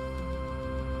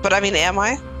 But I mean, am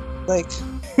I? Like...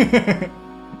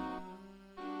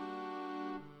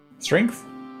 Strength?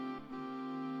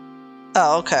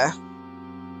 Oh, okay.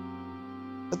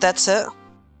 But that's it?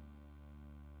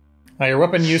 Now, your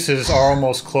weapon uses are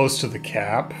almost close to the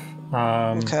cap.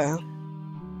 Okay.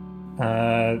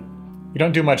 You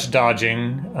don't do much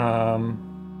dodging.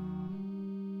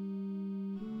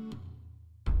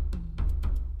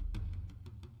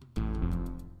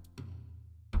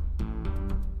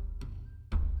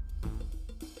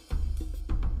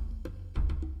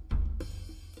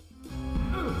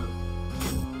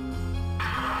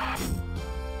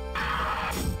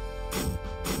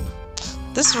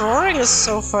 This roaring is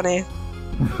so funny.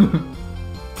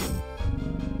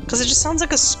 Because it just sounds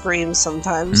like a scream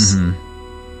sometimes. Mm-hmm.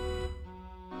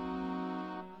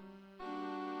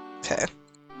 Okay.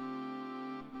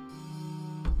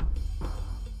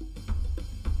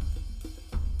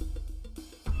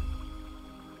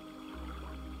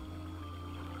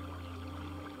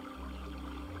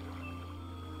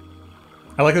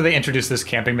 I like that they introduced this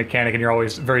camping mechanic and you're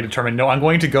always very determined. No, I'm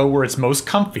going to go where it's most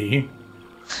comfy.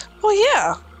 Well,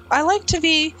 yeah. I like to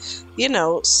be, you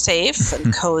know, safe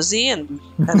and cozy and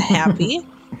happy.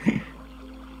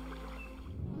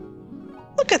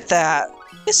 Look at that.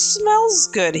 It smells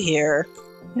good here.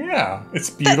 Yeah, it's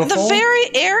beautiful. The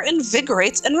very air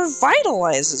invigorates and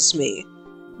revitalizes me.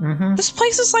 Mm-hmm. This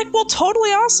place is like, well, totally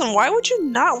awesome. Why would you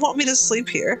not want me to sleep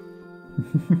here?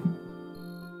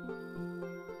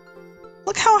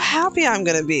 Look how happy I'm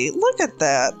gonna be. Look at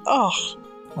that. Oh.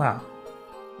 Wow.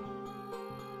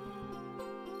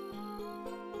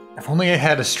 If only I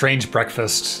had a strange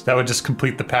breakfast, that would just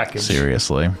complete the package.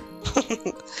 Seriously.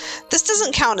 This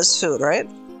doesn't count as food, right?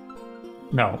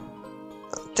 No.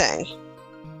 Dang.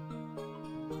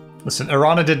 Listen,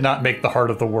 Irana did not make the heart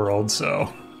of the world,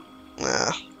 so...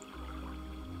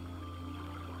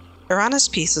 Irana's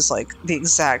Peace is like the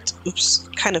exact,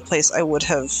 kind of place I would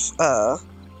have,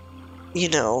 you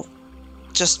know,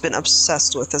 just been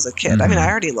obsessed with as a kid. Mm-hmm. I mean, I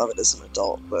already love it as an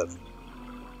adult, but...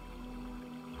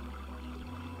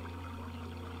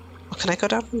 Oh, can I go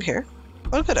down from here?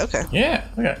 Oh, good, okay. Yeah,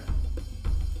 okay.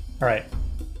 Alright.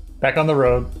 Back on the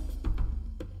road.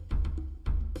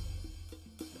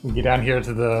 We get down here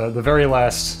to the very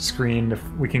last screen, if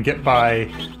we can get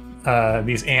by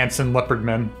these ants and leopard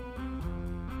men.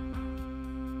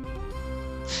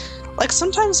 Like,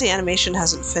 sometimes the animation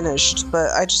hasn't finished,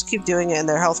 but I just keep doing it and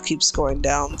their health keeps going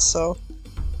down, so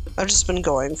I've just been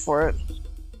going for it.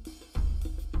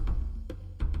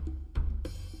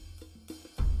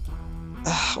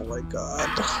 Oh my god.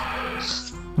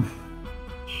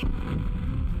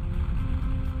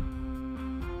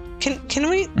 Can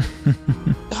we...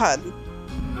 God.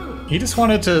 He just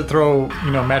wanted to throw,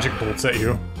 magic bolts at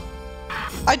you.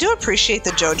 I do appreciate the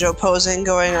JoJo posing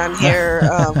going on here,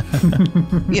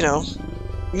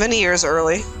 many years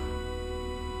early.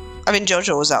 I mean,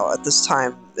 JoJo was out at this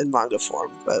time in manga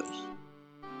form, but...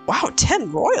 Wow,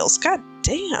 10 royals, god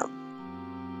damn.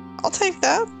 I'll take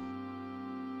that.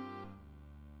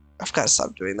 I've got to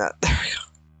stop doing that. There we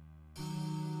go.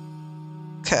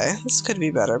 Okay, this could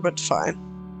be better, but fine.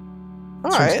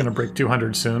 Alright. So it's going to break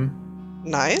 200 soon.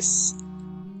 Nice.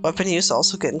 Weapon use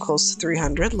also getting close to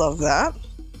 300. Love that.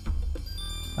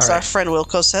 So our friend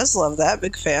Wilco says, love that.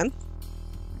 Big fan.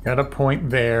 Got a point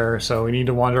there, so we need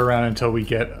to wander around until we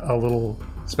get a little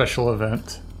special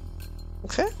event.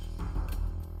 Okay.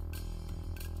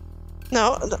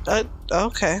 No,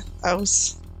 okay. I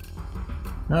was...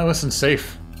 No, that wasn't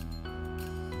safe.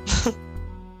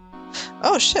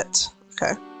 Oh, shit.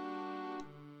 Okay.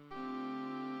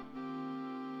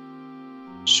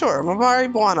 Sure,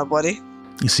 Mabari Buana, buddy.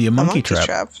 You see a monkey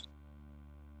trap.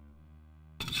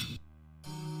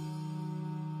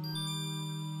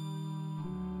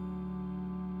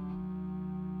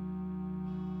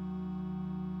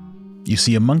 You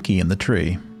see a monkey in the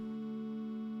tree.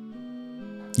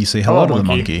 You say hello to the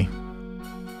monkey.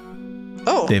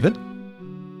 Oh. David?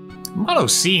 Mono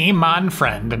see man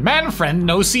friend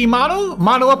no see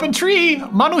mono up in tree,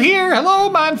 mono here, hello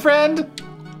man friend.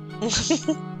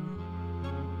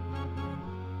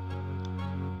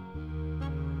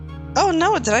 Oh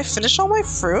no, did I finish all my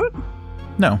fruit?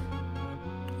 No.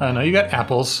 No, you got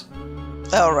apples.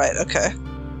 Oh, right, okay.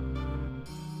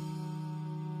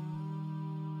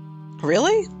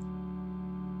 Really?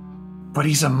 But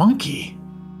he's a monkey.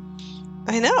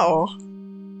 I know.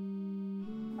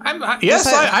 I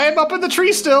am up in the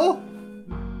tree still.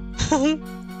 Are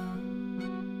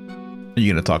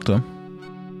you gonna talk to him?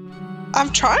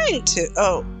 I'm trying to.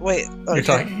 Oh, wait.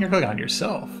 Okay. You're going on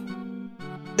yourself.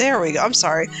 There we go. I'm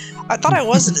sorry. I thought I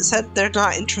wasn't. It said they're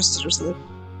not interested or something.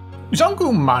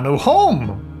 Jungle mano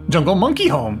home. Jungle monkey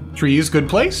home. Trees good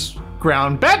place.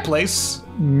 Ground bad place.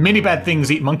 Many bad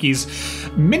things eat monkeys.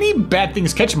 Many bad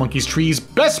things catch monkeys. Trees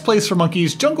best place for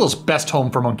monkeys. Jungle's best home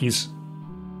for monkeys.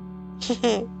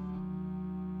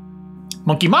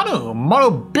 Monkey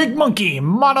Mono big monkey,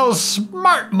 Mono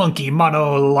smart monkey,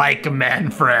 Mono like a man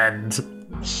friend.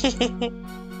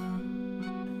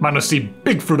 Mono see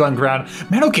big fruit on ground,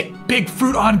 Mono get big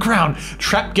fruit on ground.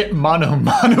 Trap get Mono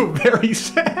very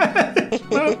sad.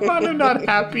 Mono not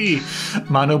happy.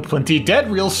 Mono plenty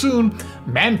dead real soon.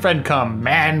 Man friend come,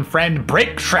 man friend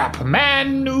break trap,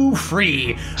 Manu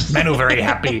free. Manu very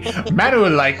happy, Manu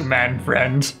like man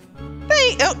friend.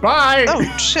 Hey, oh, bye. Oh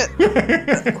shit.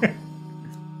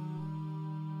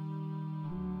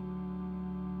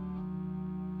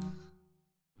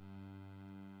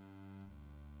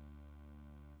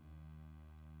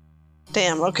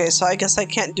 Damn, okay, so I guess I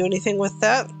can't do anything with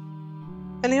that.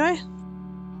 Anyway?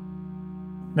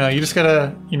 No, you just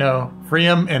gotta, free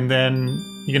him and then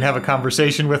you can have a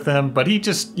conversation with him, but he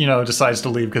just, decides to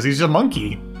leave because he's a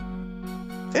monkey.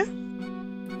 Yeah.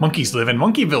 Monkeys live in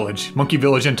Monkey Village. Monkey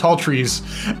Village and tall trees.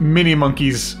 Mini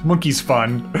monkeys. Monkeys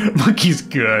fun. Monkeys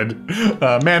good.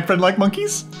 Man friend like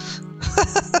monkeys?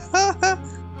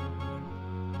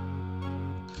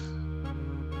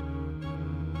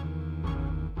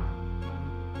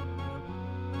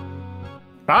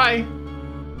 Bye.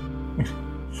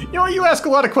 You ask a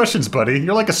lot of questions, buddy.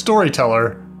 You're like a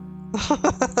storyteller.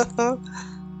 All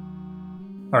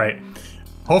right.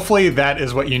 Hopefully that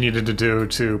is what you needed to do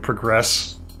to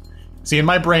progress. See, in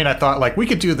my brain, I thought, we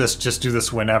could do this, just do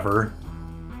this whenever.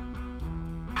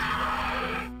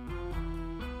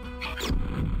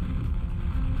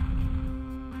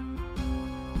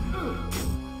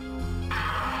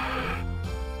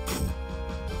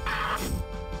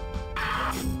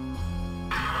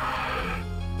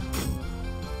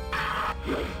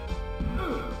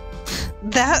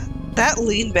 That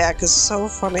lean back is so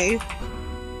funny.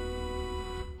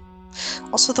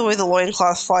 Also the way the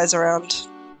loincloth flies around.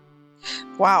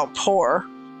 Wow, poor.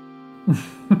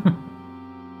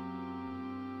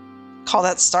 Call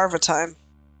that starve time.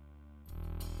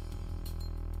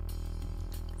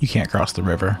 You can't cross the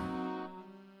river.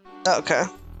 Okay.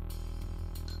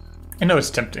 I know it's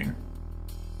tempting.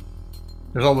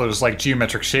 There's all those,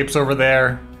 geometric shapes over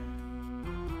there.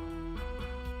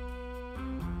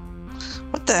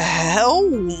 What the hell?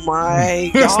 Oh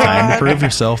my It's time to god. prove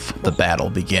yourself. The battle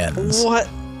begins. What?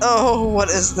 Oh, what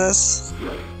is this?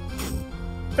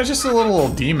 It's just a little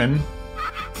demon.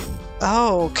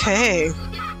 Oh, okay.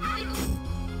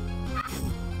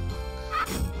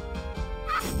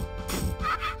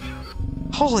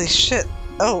 Holy shit.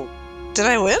 Oh, did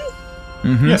I win?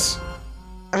 Mm-hmm. Yes.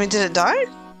 I mean, did it die?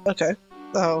 Okay.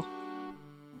 Oh.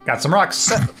 Got some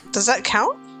rocks. Does that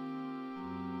count?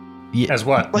 Yeah. As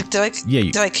what? Like, did I Yeah.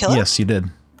 did I kill it? Yes, you did.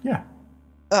 Yeah.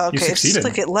 Oh, You okay. It's just succeeded.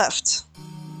 like it left.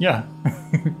 Yeah.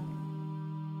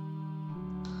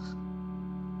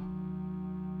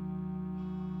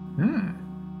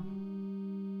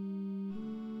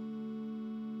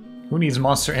 Who needs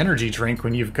Monster Energy drink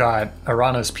when you've got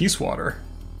Arana's Peace Water?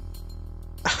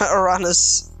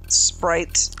 Arana's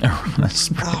Sprite.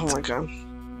 Oh my god.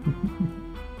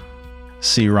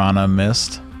 Sirana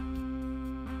missed.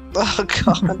 Oh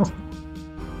god.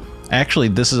 Actually,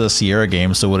 this is a Sierra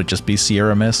game, so would it just be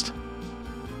Sierra Mist?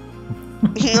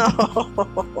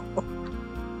 No.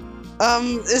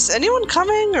 Is anyone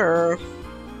coming or?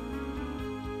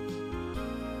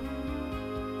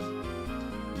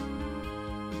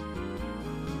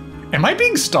 Am I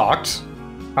being stalked?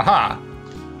 Aha.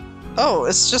 Oh,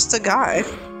 it's just a guy.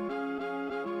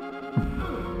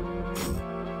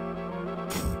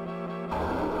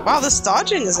 Wow, this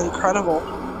dodging is incredible.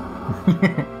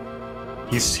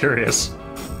 He's serious.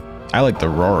 I like the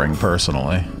roaring,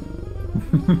 personally.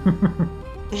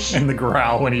 And the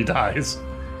growl when he dies.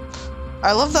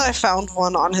 I love that I found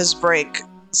one on his break,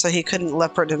 so he couldn't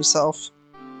leopard himself.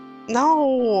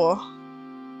 No.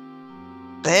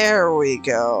 There we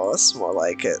go. That's more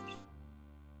like it.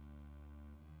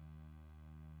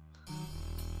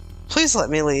 Please let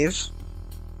me leave.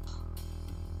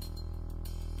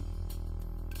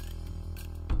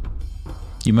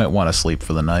 You might want to sleep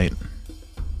for the night.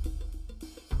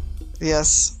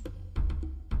 Yes.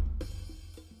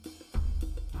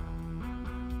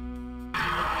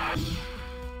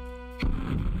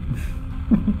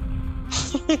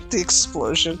 The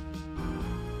explosion.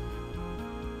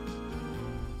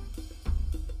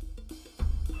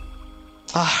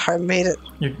 Ah, I made it.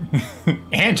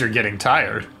 And you're getting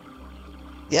tired.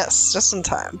 Yes, just in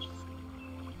time.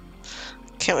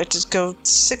 Can't wait to go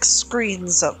 6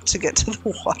 screens up to get to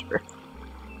the water.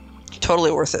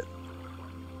 Totally worth it.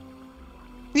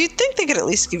 You'd think they could at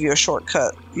least give you a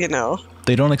shortcut, you know.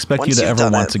 They don't expect Once you to you've ever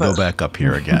done want it, to go but- back up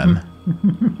here again.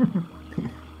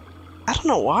 I don't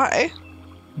know why.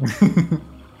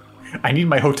 I need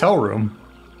my hotel room.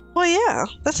 Well, yeah,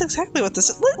 that's exactly what this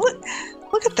is.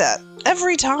 Look at that.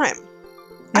 Every time.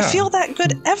 I Yeah. feel that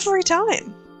good every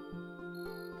time.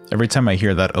 Every time I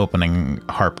hear that opening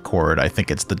harp chord, I think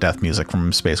it's the death music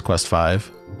from Space Quest 5.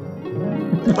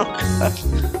 Oh, God.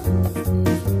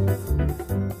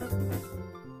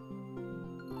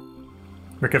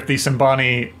 Rick, if the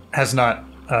Simbani has not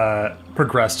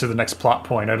progressed to the next plot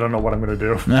point, I don't know what I'm going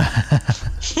to do.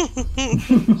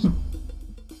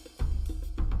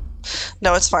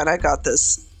 No, it's fine. I got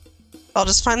this. I'll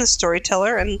just find the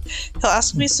storyteller and he'll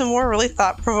ask me some more really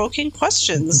thought-provoking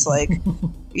questions like,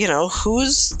 you know,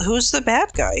 who's the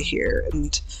bad guy here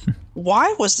and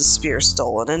why was the spear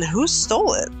stolen and who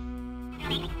stole it?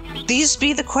 These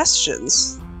be the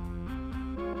questions.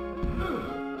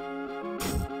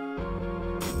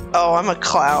 Oh, I'm a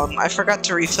clown. I forgot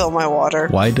to refill my water.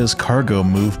 Why does cargo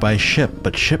move by ship,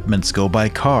 but shipments go by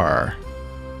car?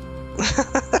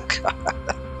 God.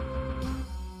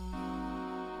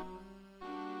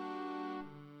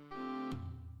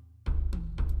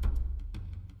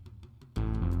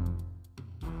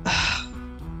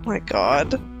 My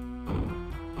God.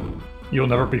 You'll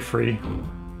never be free.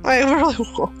 I really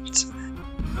won't.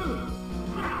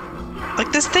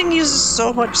 Like, this thing uses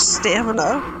so much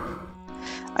stamina.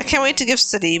 I can't wait to give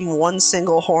Sadim one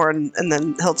single horn, and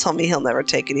then he'll tell me he'll never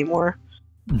take any more.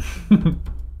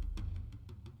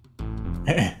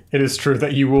 It is true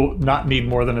that you will not need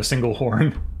more than a single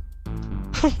horn.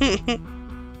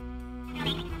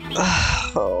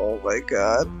 Oh my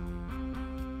God.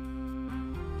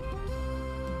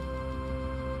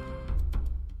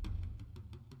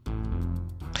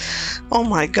 Oh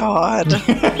my God.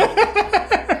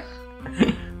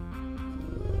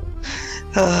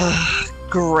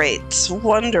 Great.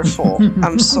 Wonderful.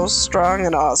 I'm so strong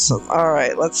and awesome. All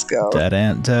right, let's go. Dead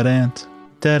ant, dead ant,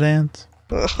 dead ant.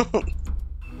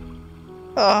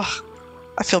 Oh,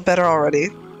 I feel better already.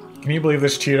 Can you believe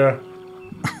this, Cheetah?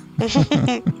 It's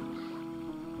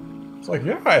like,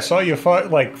 yeah, I saw you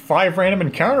fight like 5 random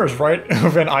encounters right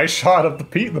of an eye shot of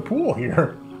the pool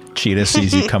here. Cheetah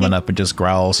sees you coming up and just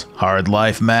growls, "Hard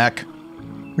life, Mac."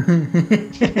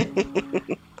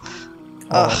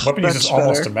 Weapon use is much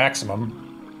almost better. to maximum.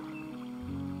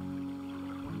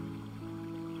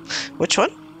 Which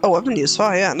one? Oh, weapon use.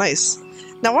 Oh, yeah, nice.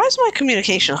 Now, why is my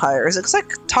communication higher? Is it because I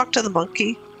could talk to the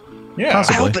monkey? Yeah.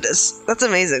 Possibly. I hope it is. That's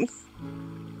amazing.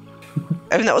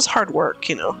 I mean, that was hard work,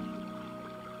 you know.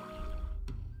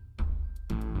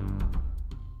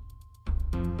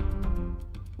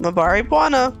 Mabari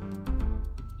Buana.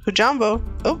 Hujambo.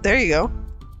 Oh, there you go.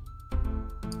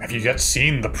 Have you yet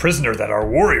seen the prisoner that our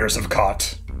warriors have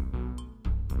caught?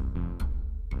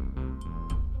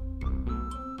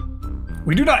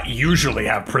 We do not usually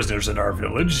have prisoners in our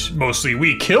village. Mostly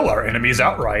we kill our enemies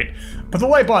outright. But the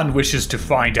Libon wishes to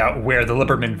find out where the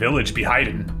Lipperman village be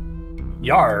hidden.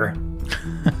 Yar.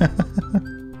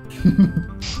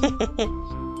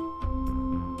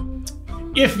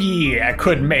 If ye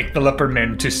could make the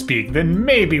Lipperman to speak, then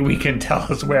maybe we can tell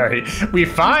us where we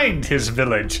find his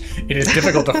village. It is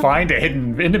difficult to find a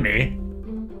hidden enemy.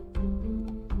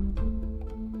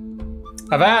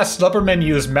 I've asked Lippermen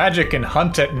use magic and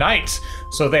hunt at night,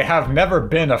 so they have never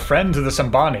been a friend to the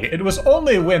Sambani. It was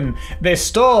only when they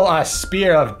stole our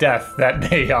spear of death that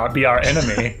they be our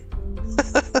enemy.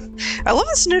 I love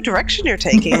this new direction you're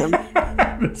taking him.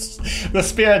 The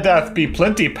spear of death be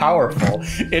plenty powerful.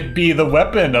 It be the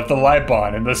weapon of the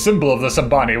Libon and the symbol of the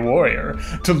Sambani warrior.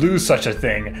 To lose such a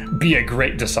thing be a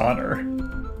great dishonor.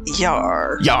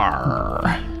 Yar.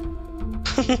 Yar.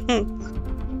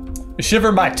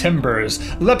 Shiver my timbers.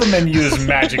 Lepermen use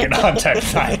magic and hunt at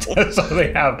night, so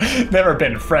they have never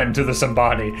been friend to the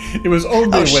Sambani. It was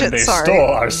only when they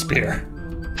stole our spear.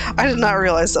 I did not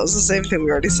realize that was the same thing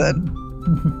we already said.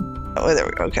 Oh, there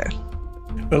we go. Okay.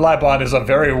 The Libon is a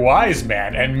very wise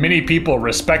man, and many people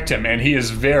respect him, and he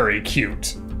is very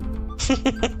cute.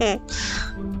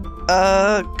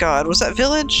 God, was that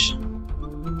village?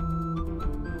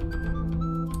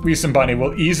 We Sambani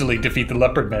will easily defeat the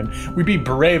leopard men. We be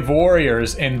brave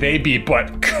warriors, and they be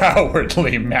but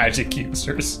cowardly magic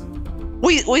users.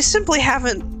 We simply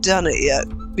haven't done it yet,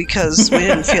 because we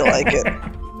didn't feel like it.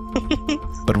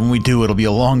 But when we do, it'll be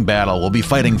a long battle. We'll be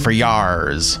fighting for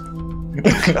Yars.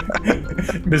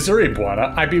 Missouri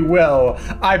Buana,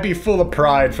 I be full of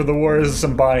pride for the warriors of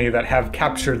Sambani that have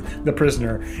captured the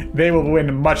prisoner. They will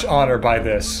win much honor by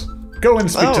this. Go and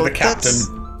speak to the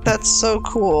captain. That's so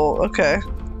cool. Okay.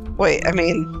 Wait, I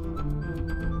mean...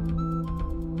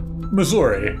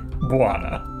 Missouri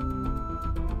Buana.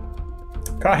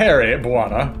 Kahere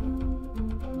Buana.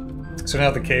 So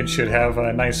now the cage should have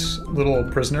a nice little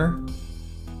prisoner.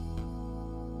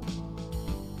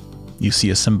 You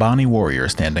see a Sambani warrior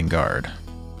standing guard.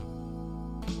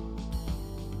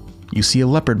 You see a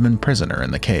leopardman prisoner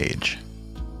in the cage.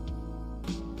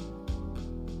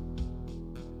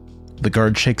 The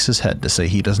guard shakes his head to say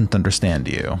he doesn't understand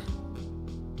you.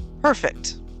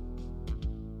 Perfect.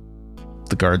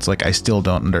 The guard's like, I still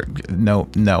don't No.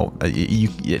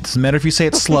 It doesn't matter if you say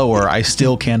it slower, I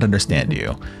still can't understand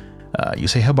you. You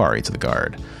say Habari to the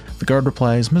guard. The guard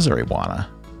replies, Missouri Buana.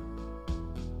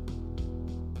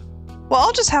 Well,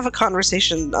 I'll just have a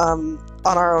conversation on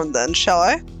our own then, shall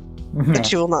I?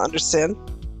 That you will not understand.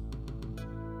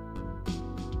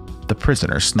 The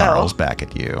prisoner snarls back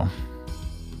at you.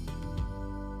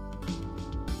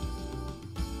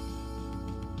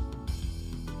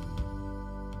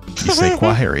 You say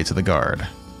Kwaheri to the guard.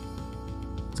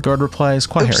 The guard replies,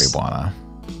 Kwaheri Buana.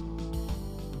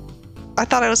 I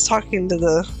thought I was talking to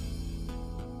the...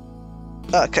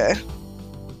 Okay.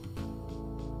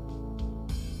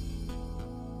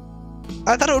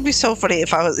 I thought it would be so funny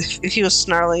if if he was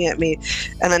snarling at me,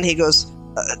 and then he goes,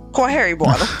 Kwaheri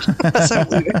Buana. That's how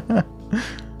I'm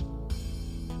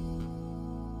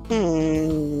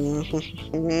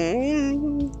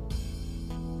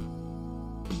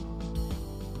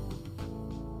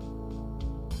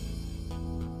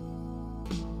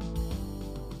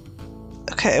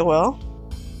Okay, well,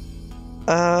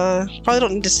 probably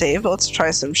don't need to save, but let's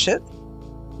try some shit.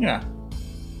 Yeah.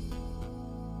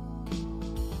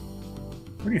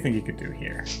 What do you think you could do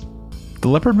here? The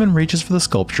leopardman reaches for the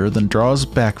sculpture, then draws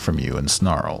back from you and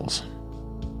snarls.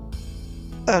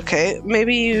 Okay,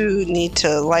 maybe you need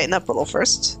to lighten up a little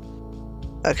first.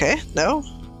 Okay, no?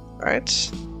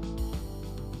 Alright.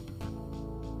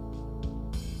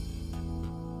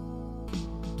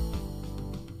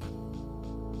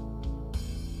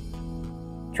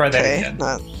 Try that again.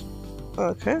 Not...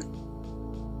 Okay.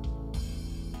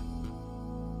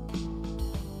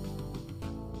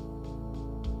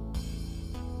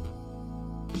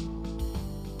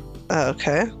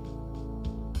 Okay.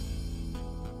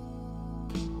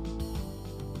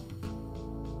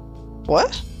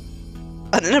 What?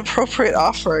 An Inappropriate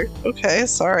offer. Okay,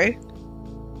 sorry.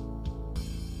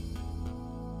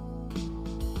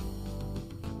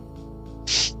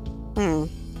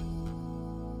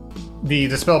 The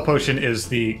Dispel Potion is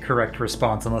the correct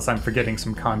response, unless I'm forgetting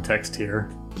some context here.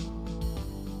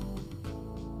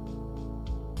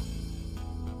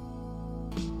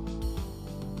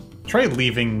 Try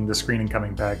leaving the screen and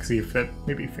coming back, see if it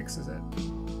maybe fixes it.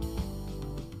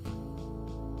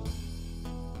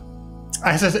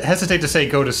 I hesitate to say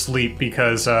go to sleep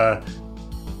because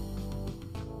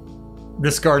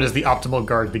this guard is the optimal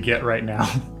guard to get right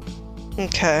now.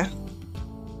 Okay.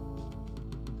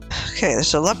 Okay,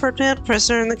 there's a leopard man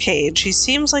prisoner in the cage. He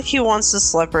seems like he wants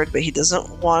this leopard, but he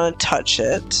doesn't want to touch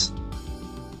it.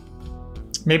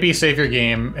 Maybe save your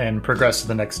game and progress to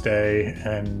the next day,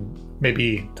 and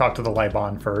maybe talk to the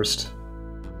Libon first.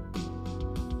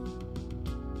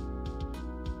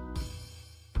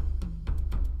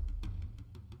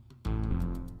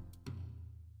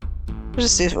 Let's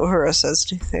just see if Uhura says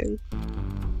anything.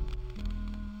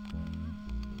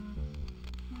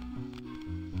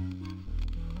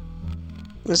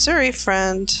 Missouri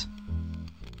friend.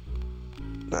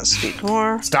 Not speak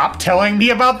more. Stop telling me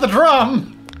about the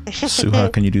drum!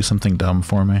 Suha, can you do something dumb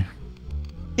for me?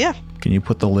 Yeah. Can you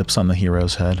put the lips on the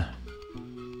hero's head?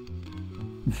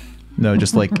 No,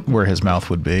 just like where his mouth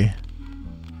would be.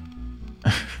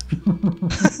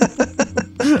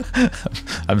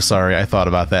 I'm sorry, I thought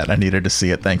about that. I needed to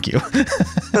see it. Thank you.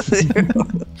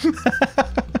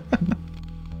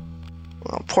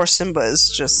 Well, poor Simba is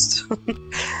just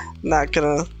not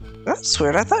gonna... That's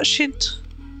weird. I thought she'd...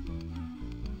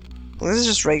 Well, this is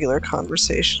just regular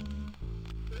conversation.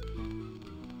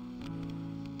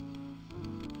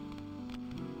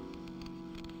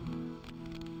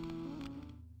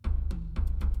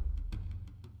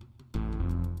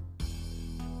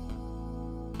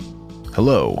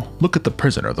 Hello, look at the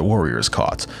prisoner the warriors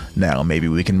caught. Now maybe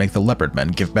we can make the leopard men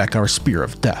give back our spear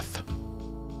of death.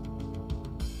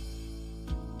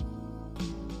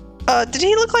 Did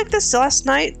he look like this last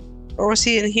night? Or was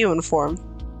he in human form?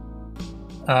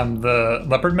 The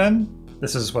leopard men?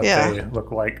 This is what they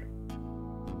look like.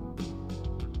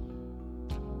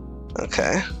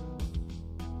 Okay.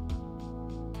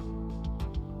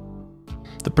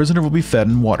 The prisoner will be fed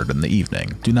and watered in the evening.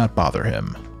 Do not bother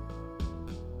him.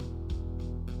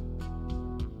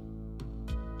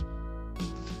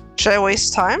 Should I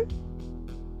waste time?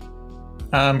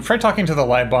 Try talking to the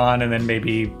Libon and then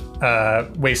maybe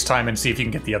waste time and see if you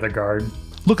can get the other guard.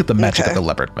 Look at the magic of the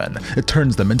leopard men. It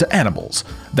turns them into animals.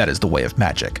 That is the way of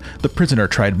magic. The prisoner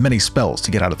tried many spells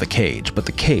to get out of the cage, but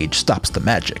the cage stops the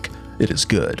magic. It is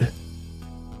good.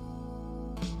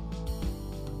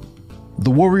 The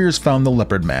warriors found the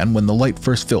leopard man when the light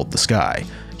first filled the sky.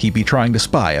 He be trying to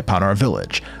spy upon our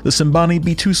village. The Simbani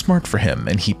be too smart for him,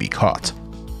 and he be caught.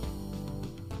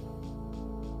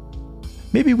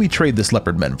 Maybe we trade this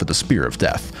leopard man for the Spear of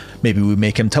Death. Maybe we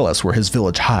make him tell us where his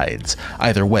village hides.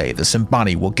 Either way, the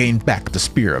Simbani will gain back the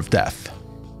Spear of Death.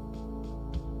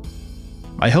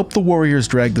 I helped the warriors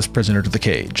drag this prisoner to the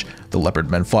cage. The leopard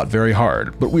men fought very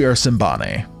hard, but we are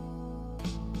Simbani.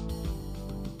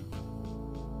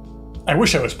 I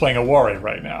wish I was playing a warrior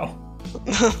right now.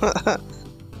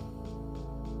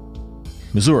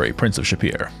 Missouri, Prince of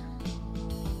Shapir.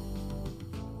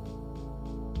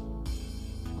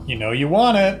 You know you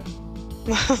want it.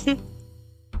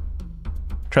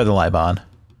 Try the Libon.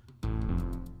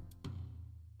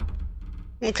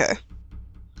 Okay.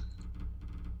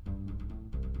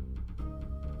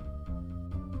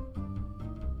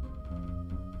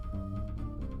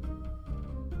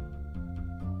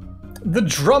 The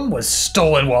drum was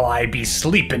stolen while I be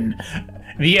sleepin'.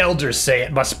 The elders say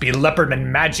it must be leopardman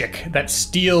magic that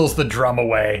steals the drum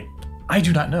away. I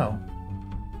do not know.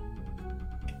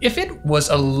 If it was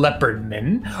a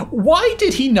leopardman, why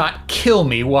did he not kill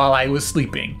me while I was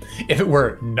sleeping? If it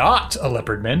were not a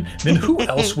leopardman, then who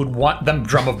else would want the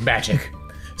drum of magic?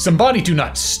 Somebody do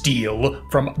not steal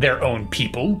from their own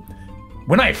people.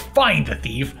 When I find the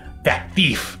thief, that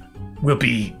thief will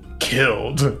be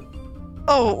killed.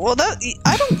 Oh, well,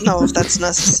 I don't know if that's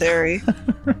necessary.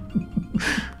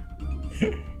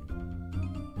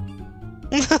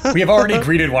 We have already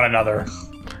greeted one another.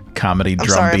 Comedy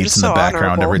drum beats in the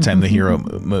background every time the hero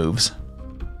moves.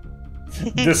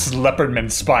 This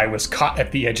leopardman spy was caught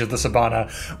at the edge of the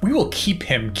savannah. We will keep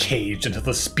him caged until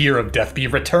the Spear of Death be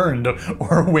returned,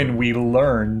 or when we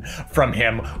learn from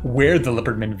him where the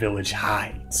leopardman village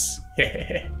hides.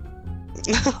 Okay.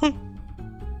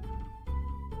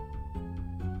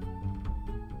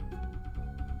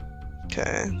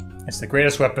 It's the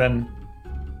greatest weapon.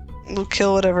 We'll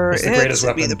kill whatever It's it the greatest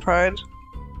is. Be weapon. the pride.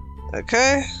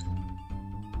 Okay.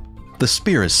 The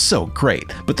spear is so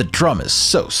great, but the drum is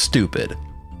so stupid.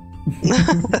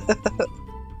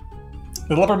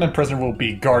 The Leopardman prisoner will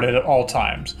be guarded at all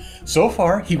times. So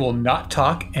far, he will not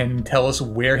talk and tell us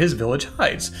where his village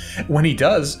hides. When he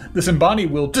does, the Simbani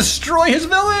will destroy his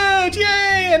village!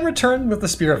 Yay! And return with the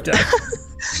Spear of Death.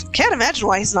 Can't imagine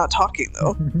why he's not talking,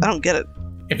 though. I don't get it.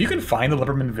 If you can find the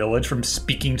Leopardman village from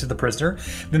speaking to the prisoner,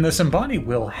 then the Simbani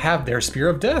will have their Spear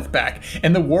of Death back,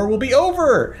 and the war will be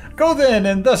over! Go then,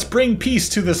 and thus bring peace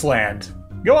to this land.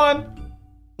 Go on!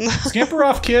 Scamper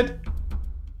off, kid!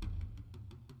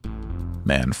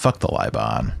 Man, fuck the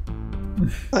Libon.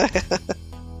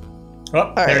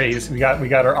 Oh, there he is. We got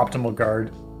our optimal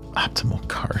guard. Optimal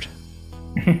guard.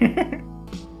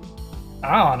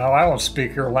 I don't know. I don't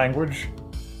speak your language.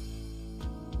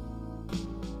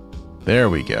 There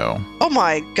we go. Oh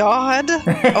my god.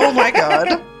 Oh my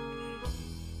god.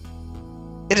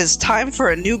 It is time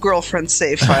for a new girlfriend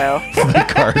save file. The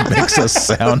card makes a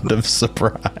sound of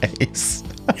surprise.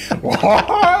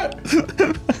 What?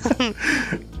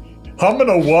 Humming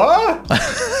a what?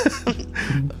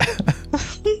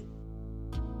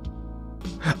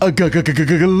 A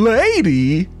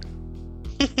lady?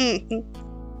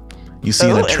 You see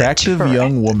an attractive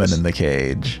young woman in the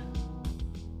cage.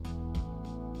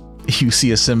 You see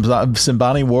a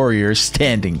Simbani warrior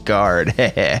standing guard.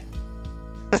 The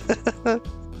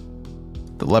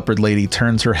leopard lady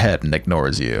turns her head and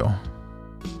ignores you.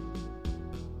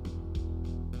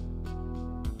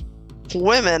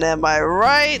 Women, am I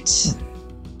right?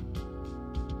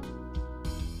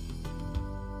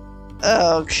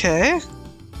 Okay.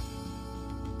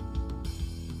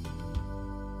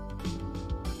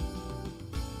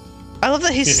 I love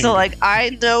that he's still like,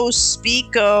 I know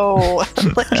Speako,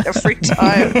 like every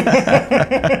time.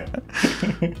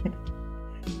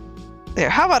 There,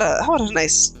 how about a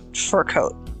nice fur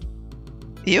coat?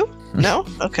 You? No?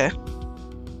 Okay.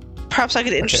 Perhaps I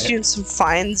could interest you in some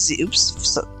fine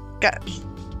got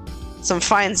some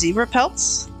fine zebra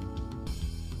pelts.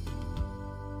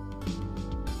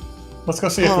 Let's go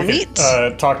see if we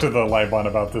can talk to the Libon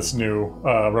about this new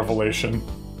revelation.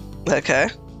 Okay.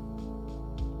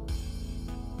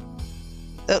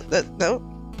 No.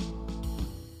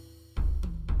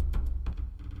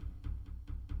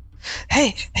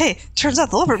 Hey, turns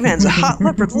out the leopard man's a hot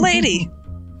leopard lady.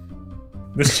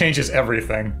 This changes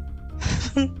everything.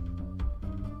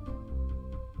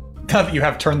 Now that you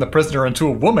have turned the prisoner into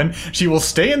a woman, she will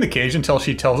stay in the cage until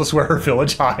she tells us where her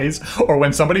village hides, or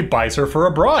when somebody buys her for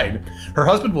a bride. Her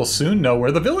husband will soon know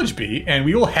where the village be, and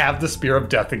we will have the Spear of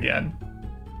Death again.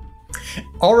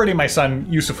 Already my son,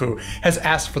 Yusufu, has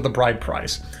asked for the bride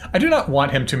price. I do not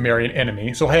want him to marry an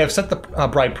enemy, so I have set the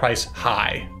bride price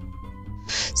high.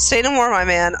 Say no more, my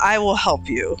man. I will help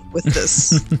you with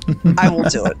this. I will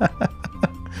do it.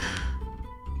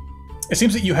 It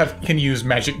seems that you can use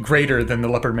magic greater than the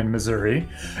Leopardman Missouri.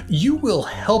 You will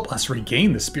help us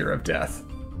regain the Spear of Death.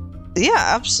 Yeah,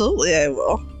 absolutely I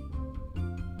will.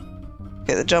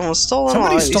 Okay, the drum was stolen.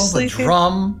 Somebody stole the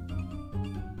drum.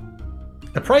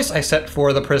 The price I set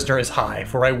for the prisoner is high,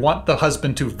 for I want the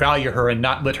husband to value her and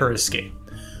not let her escape.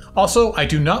 Also, I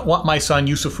do not want my son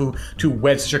Yusufu to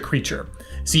wed such a creature.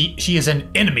 See, she is an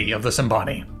enemy of the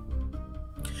Simbani.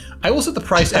 I will set the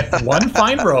price at 1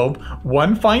 fine robe,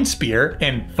 1 fine spear,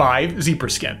 and 5 zebra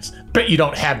skins. Bet you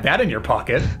don't have that in your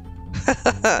pocket.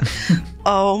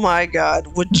 Oh my god,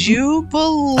 would you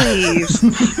believe?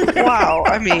 Wow,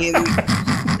 I mean,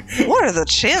 what are the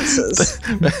chances?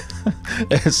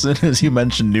 As soon as you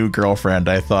mentioned new girlfriend,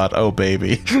 I thought, oh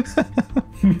baby.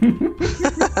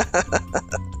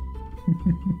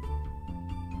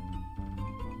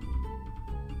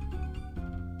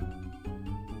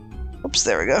 Oops,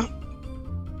 there we go.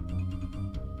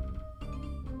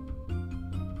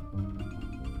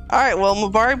 Alright, well,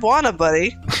 Mubari Buana,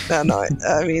 buddy. No,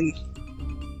 I mean...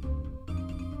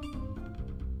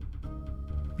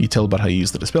 You tell about how you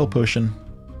use the Dispel Potion.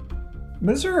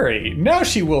 Missouri. Now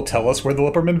she will tell us where the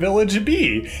Leopardman village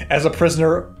be, as a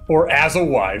prisoner or as a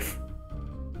wife.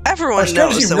 Everyone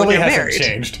knows that when you're hasn't married.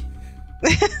 Changed.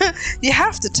 You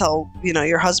have to tell,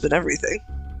 your husband everything.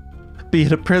 Be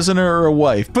it a prisoner or a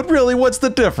wife. But really, what's the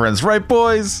difference, right,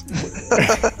 boys?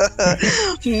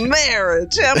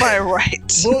 Marriage, am I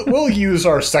right? We'll use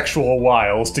our sexual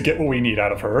wiles to get what we need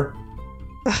out of her.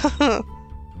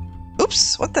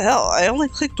 Oops, what the hell? I only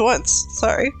clicked once.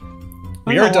 Sorry.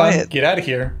 We are done. Get out of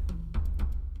here.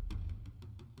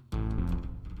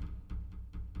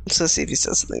 Let's go see if he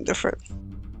says something different.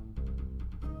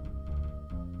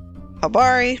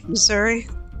 Habari, Missouri.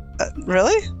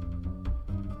 Really?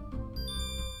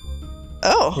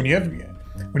 Oh.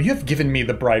 When you have given me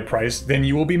the bride price, then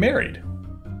you will be married.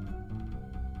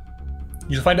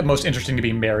 You'll find it most interesting to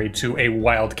be married to a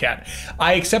wildcat.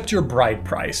 I accept your bride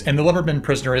price, and the Leopardman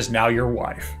prisoner is now your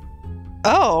wife.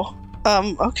 Oh,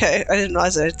 okay. I didn't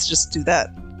realize I had to just do that.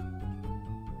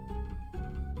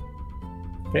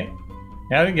 Okay.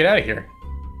 Now get out of here.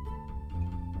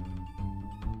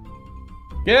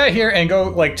 Get out of here and go,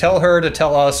 like, tell her to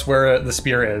tell us where the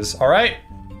spear is, alright?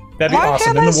 That'd be Why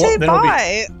awesome. can't I say then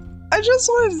bye? I just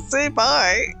wanted to say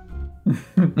bye.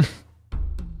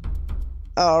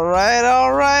 Alright,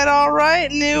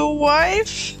 new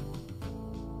wife.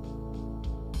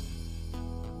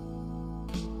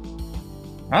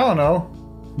 I don't know.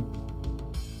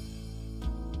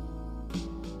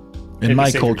 In Maybe my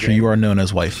save your culture, game. you are known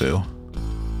as waifu.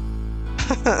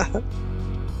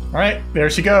 Alright, there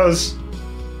she goes.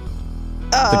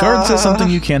 The guard says something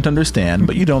you can't understand,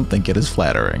 but you don't think it is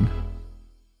flattering.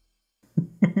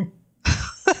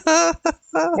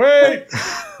 Wait!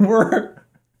 We're...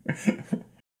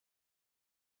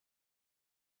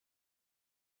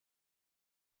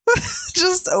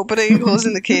 Just opening and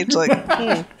closing the cage like,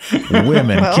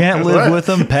 Women Well, can't live what? with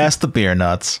them past the beer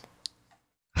nuts.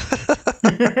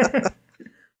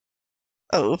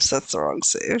 Oh, oops, that's the wrong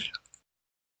save.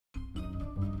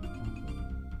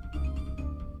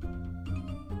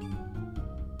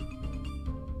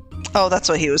 Oh, that's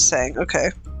what he was saying.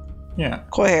 Okay. Yeah.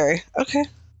 Cool, Harry. Okay.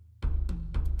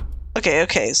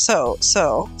 Okay, so.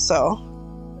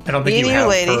 I don't Me think and you you, have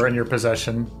lady. her in your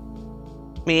possession.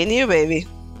 Me and you, baby.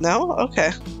 No?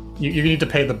 Okay. You need to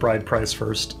pay the bride price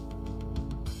first.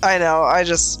 I know, I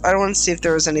don't want to see if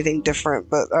there was anything different,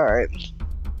 but alright.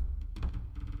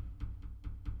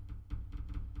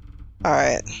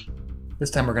 Alright.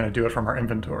 This time we're going to do it from our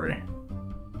inventory.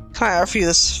 Can I offer you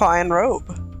this fine robe?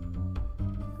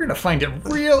 You're going to find it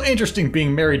real interesting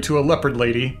being married to a leopard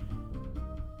lady.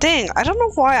 Dang, I don't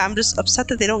know why, I'm just upset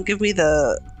that they don't give me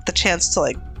the chance to,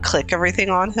 like, click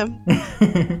everything on him.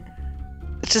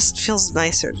 It just feels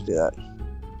nicer to do that.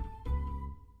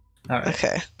 Alright.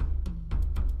 Okay.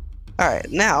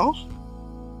 Alright, now,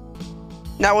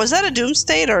 was that a doom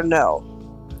state or no?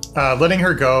 Letting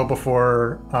her go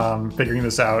before figuring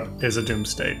this out is a doom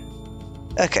state.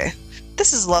 Okay.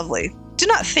 This is lovely. Do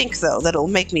not think, though, that it'll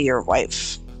make me your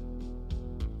wife.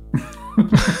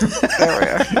 There we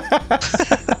are.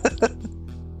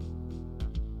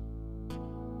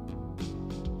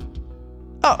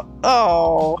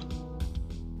 Oh.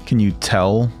 Can you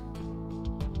tell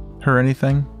her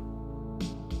anything?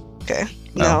 Okay.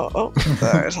 No. Oh.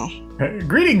 Alright.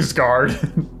 Greetings, guard.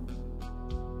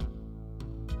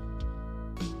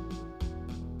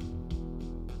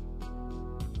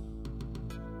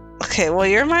 Okay, well,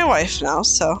 you're my wife now,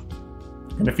 so. I'm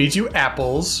going to feed you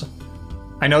apples.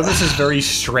 I know this is very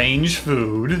strange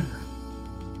food.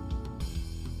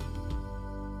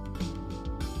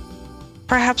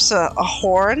 Perhaps a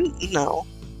horn? No.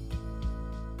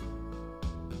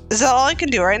 Is that all I can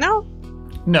do right now?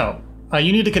 No.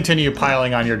 You need to continue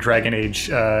piling on your Dragon Age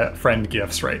friend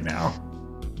gifts right now.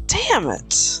 Damn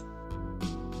it.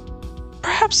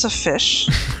 Perhaps a fish?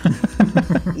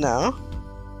 No.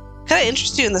 Can I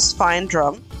interest you in this fine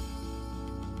drum?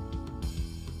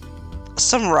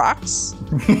 Some rocks?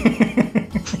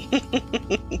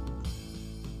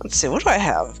 Let's see, what do I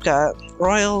have? I've got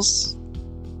royals,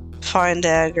 fine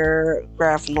dagger,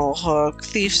 grapnel hook,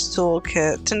 thief's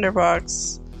toolkit,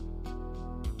 tinderbox,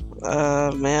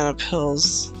 mana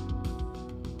pills.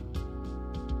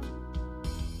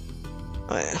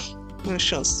 Oh yeah, let me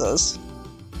show us those.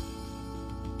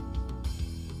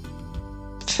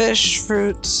 Fish,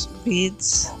 fruits,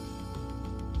 beads.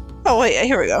 Oh wait,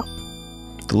 here we go.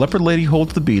 The leopard lady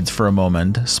holds the beads for a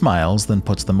moment, smiles, then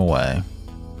puts them away.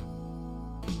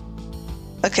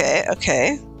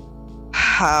 Okay.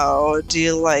 How do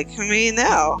you like me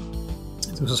now?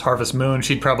 If this was Harvest Moon,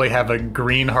 she'd probably have a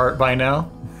green heart by now.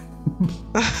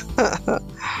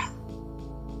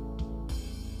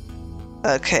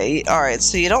 Okay, alright,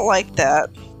 so you don't like that.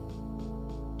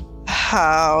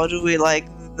 How do we like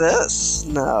this?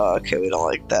 No, okay, we don't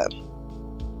like that.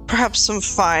 Perhaps some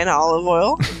fine olive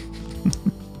oil?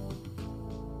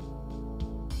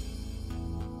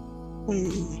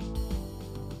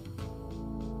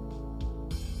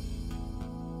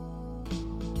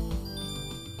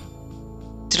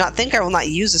 Do not think I will not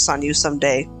use this on you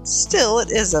someday. Still,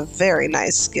 it is a very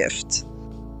nice gift.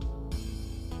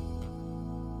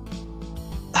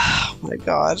 Oh my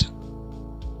god.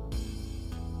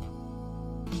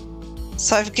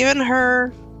 So I've given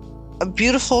her a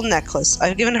beautiful necklace.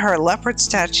 I've given her a leopard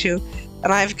statue,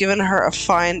 and I've given her a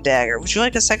fine dagger. Would you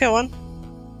like a second one?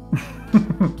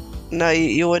 No,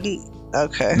 you wouldn't?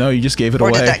 Okay. No, you just gave it Or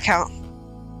away. did that count?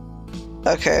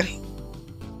 Okay.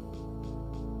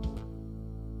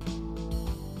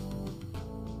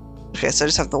 Okay, so I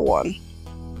just have the one.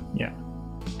 Yeah.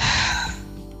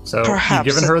 So Perhaps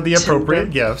you've given her the a appropriate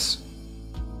Tinder. gifts.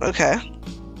 Okay.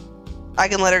 I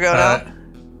can let her go now?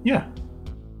 Yeah.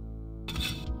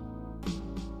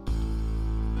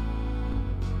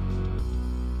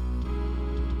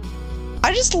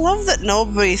 I just love that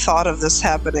nobody thought of this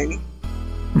happening.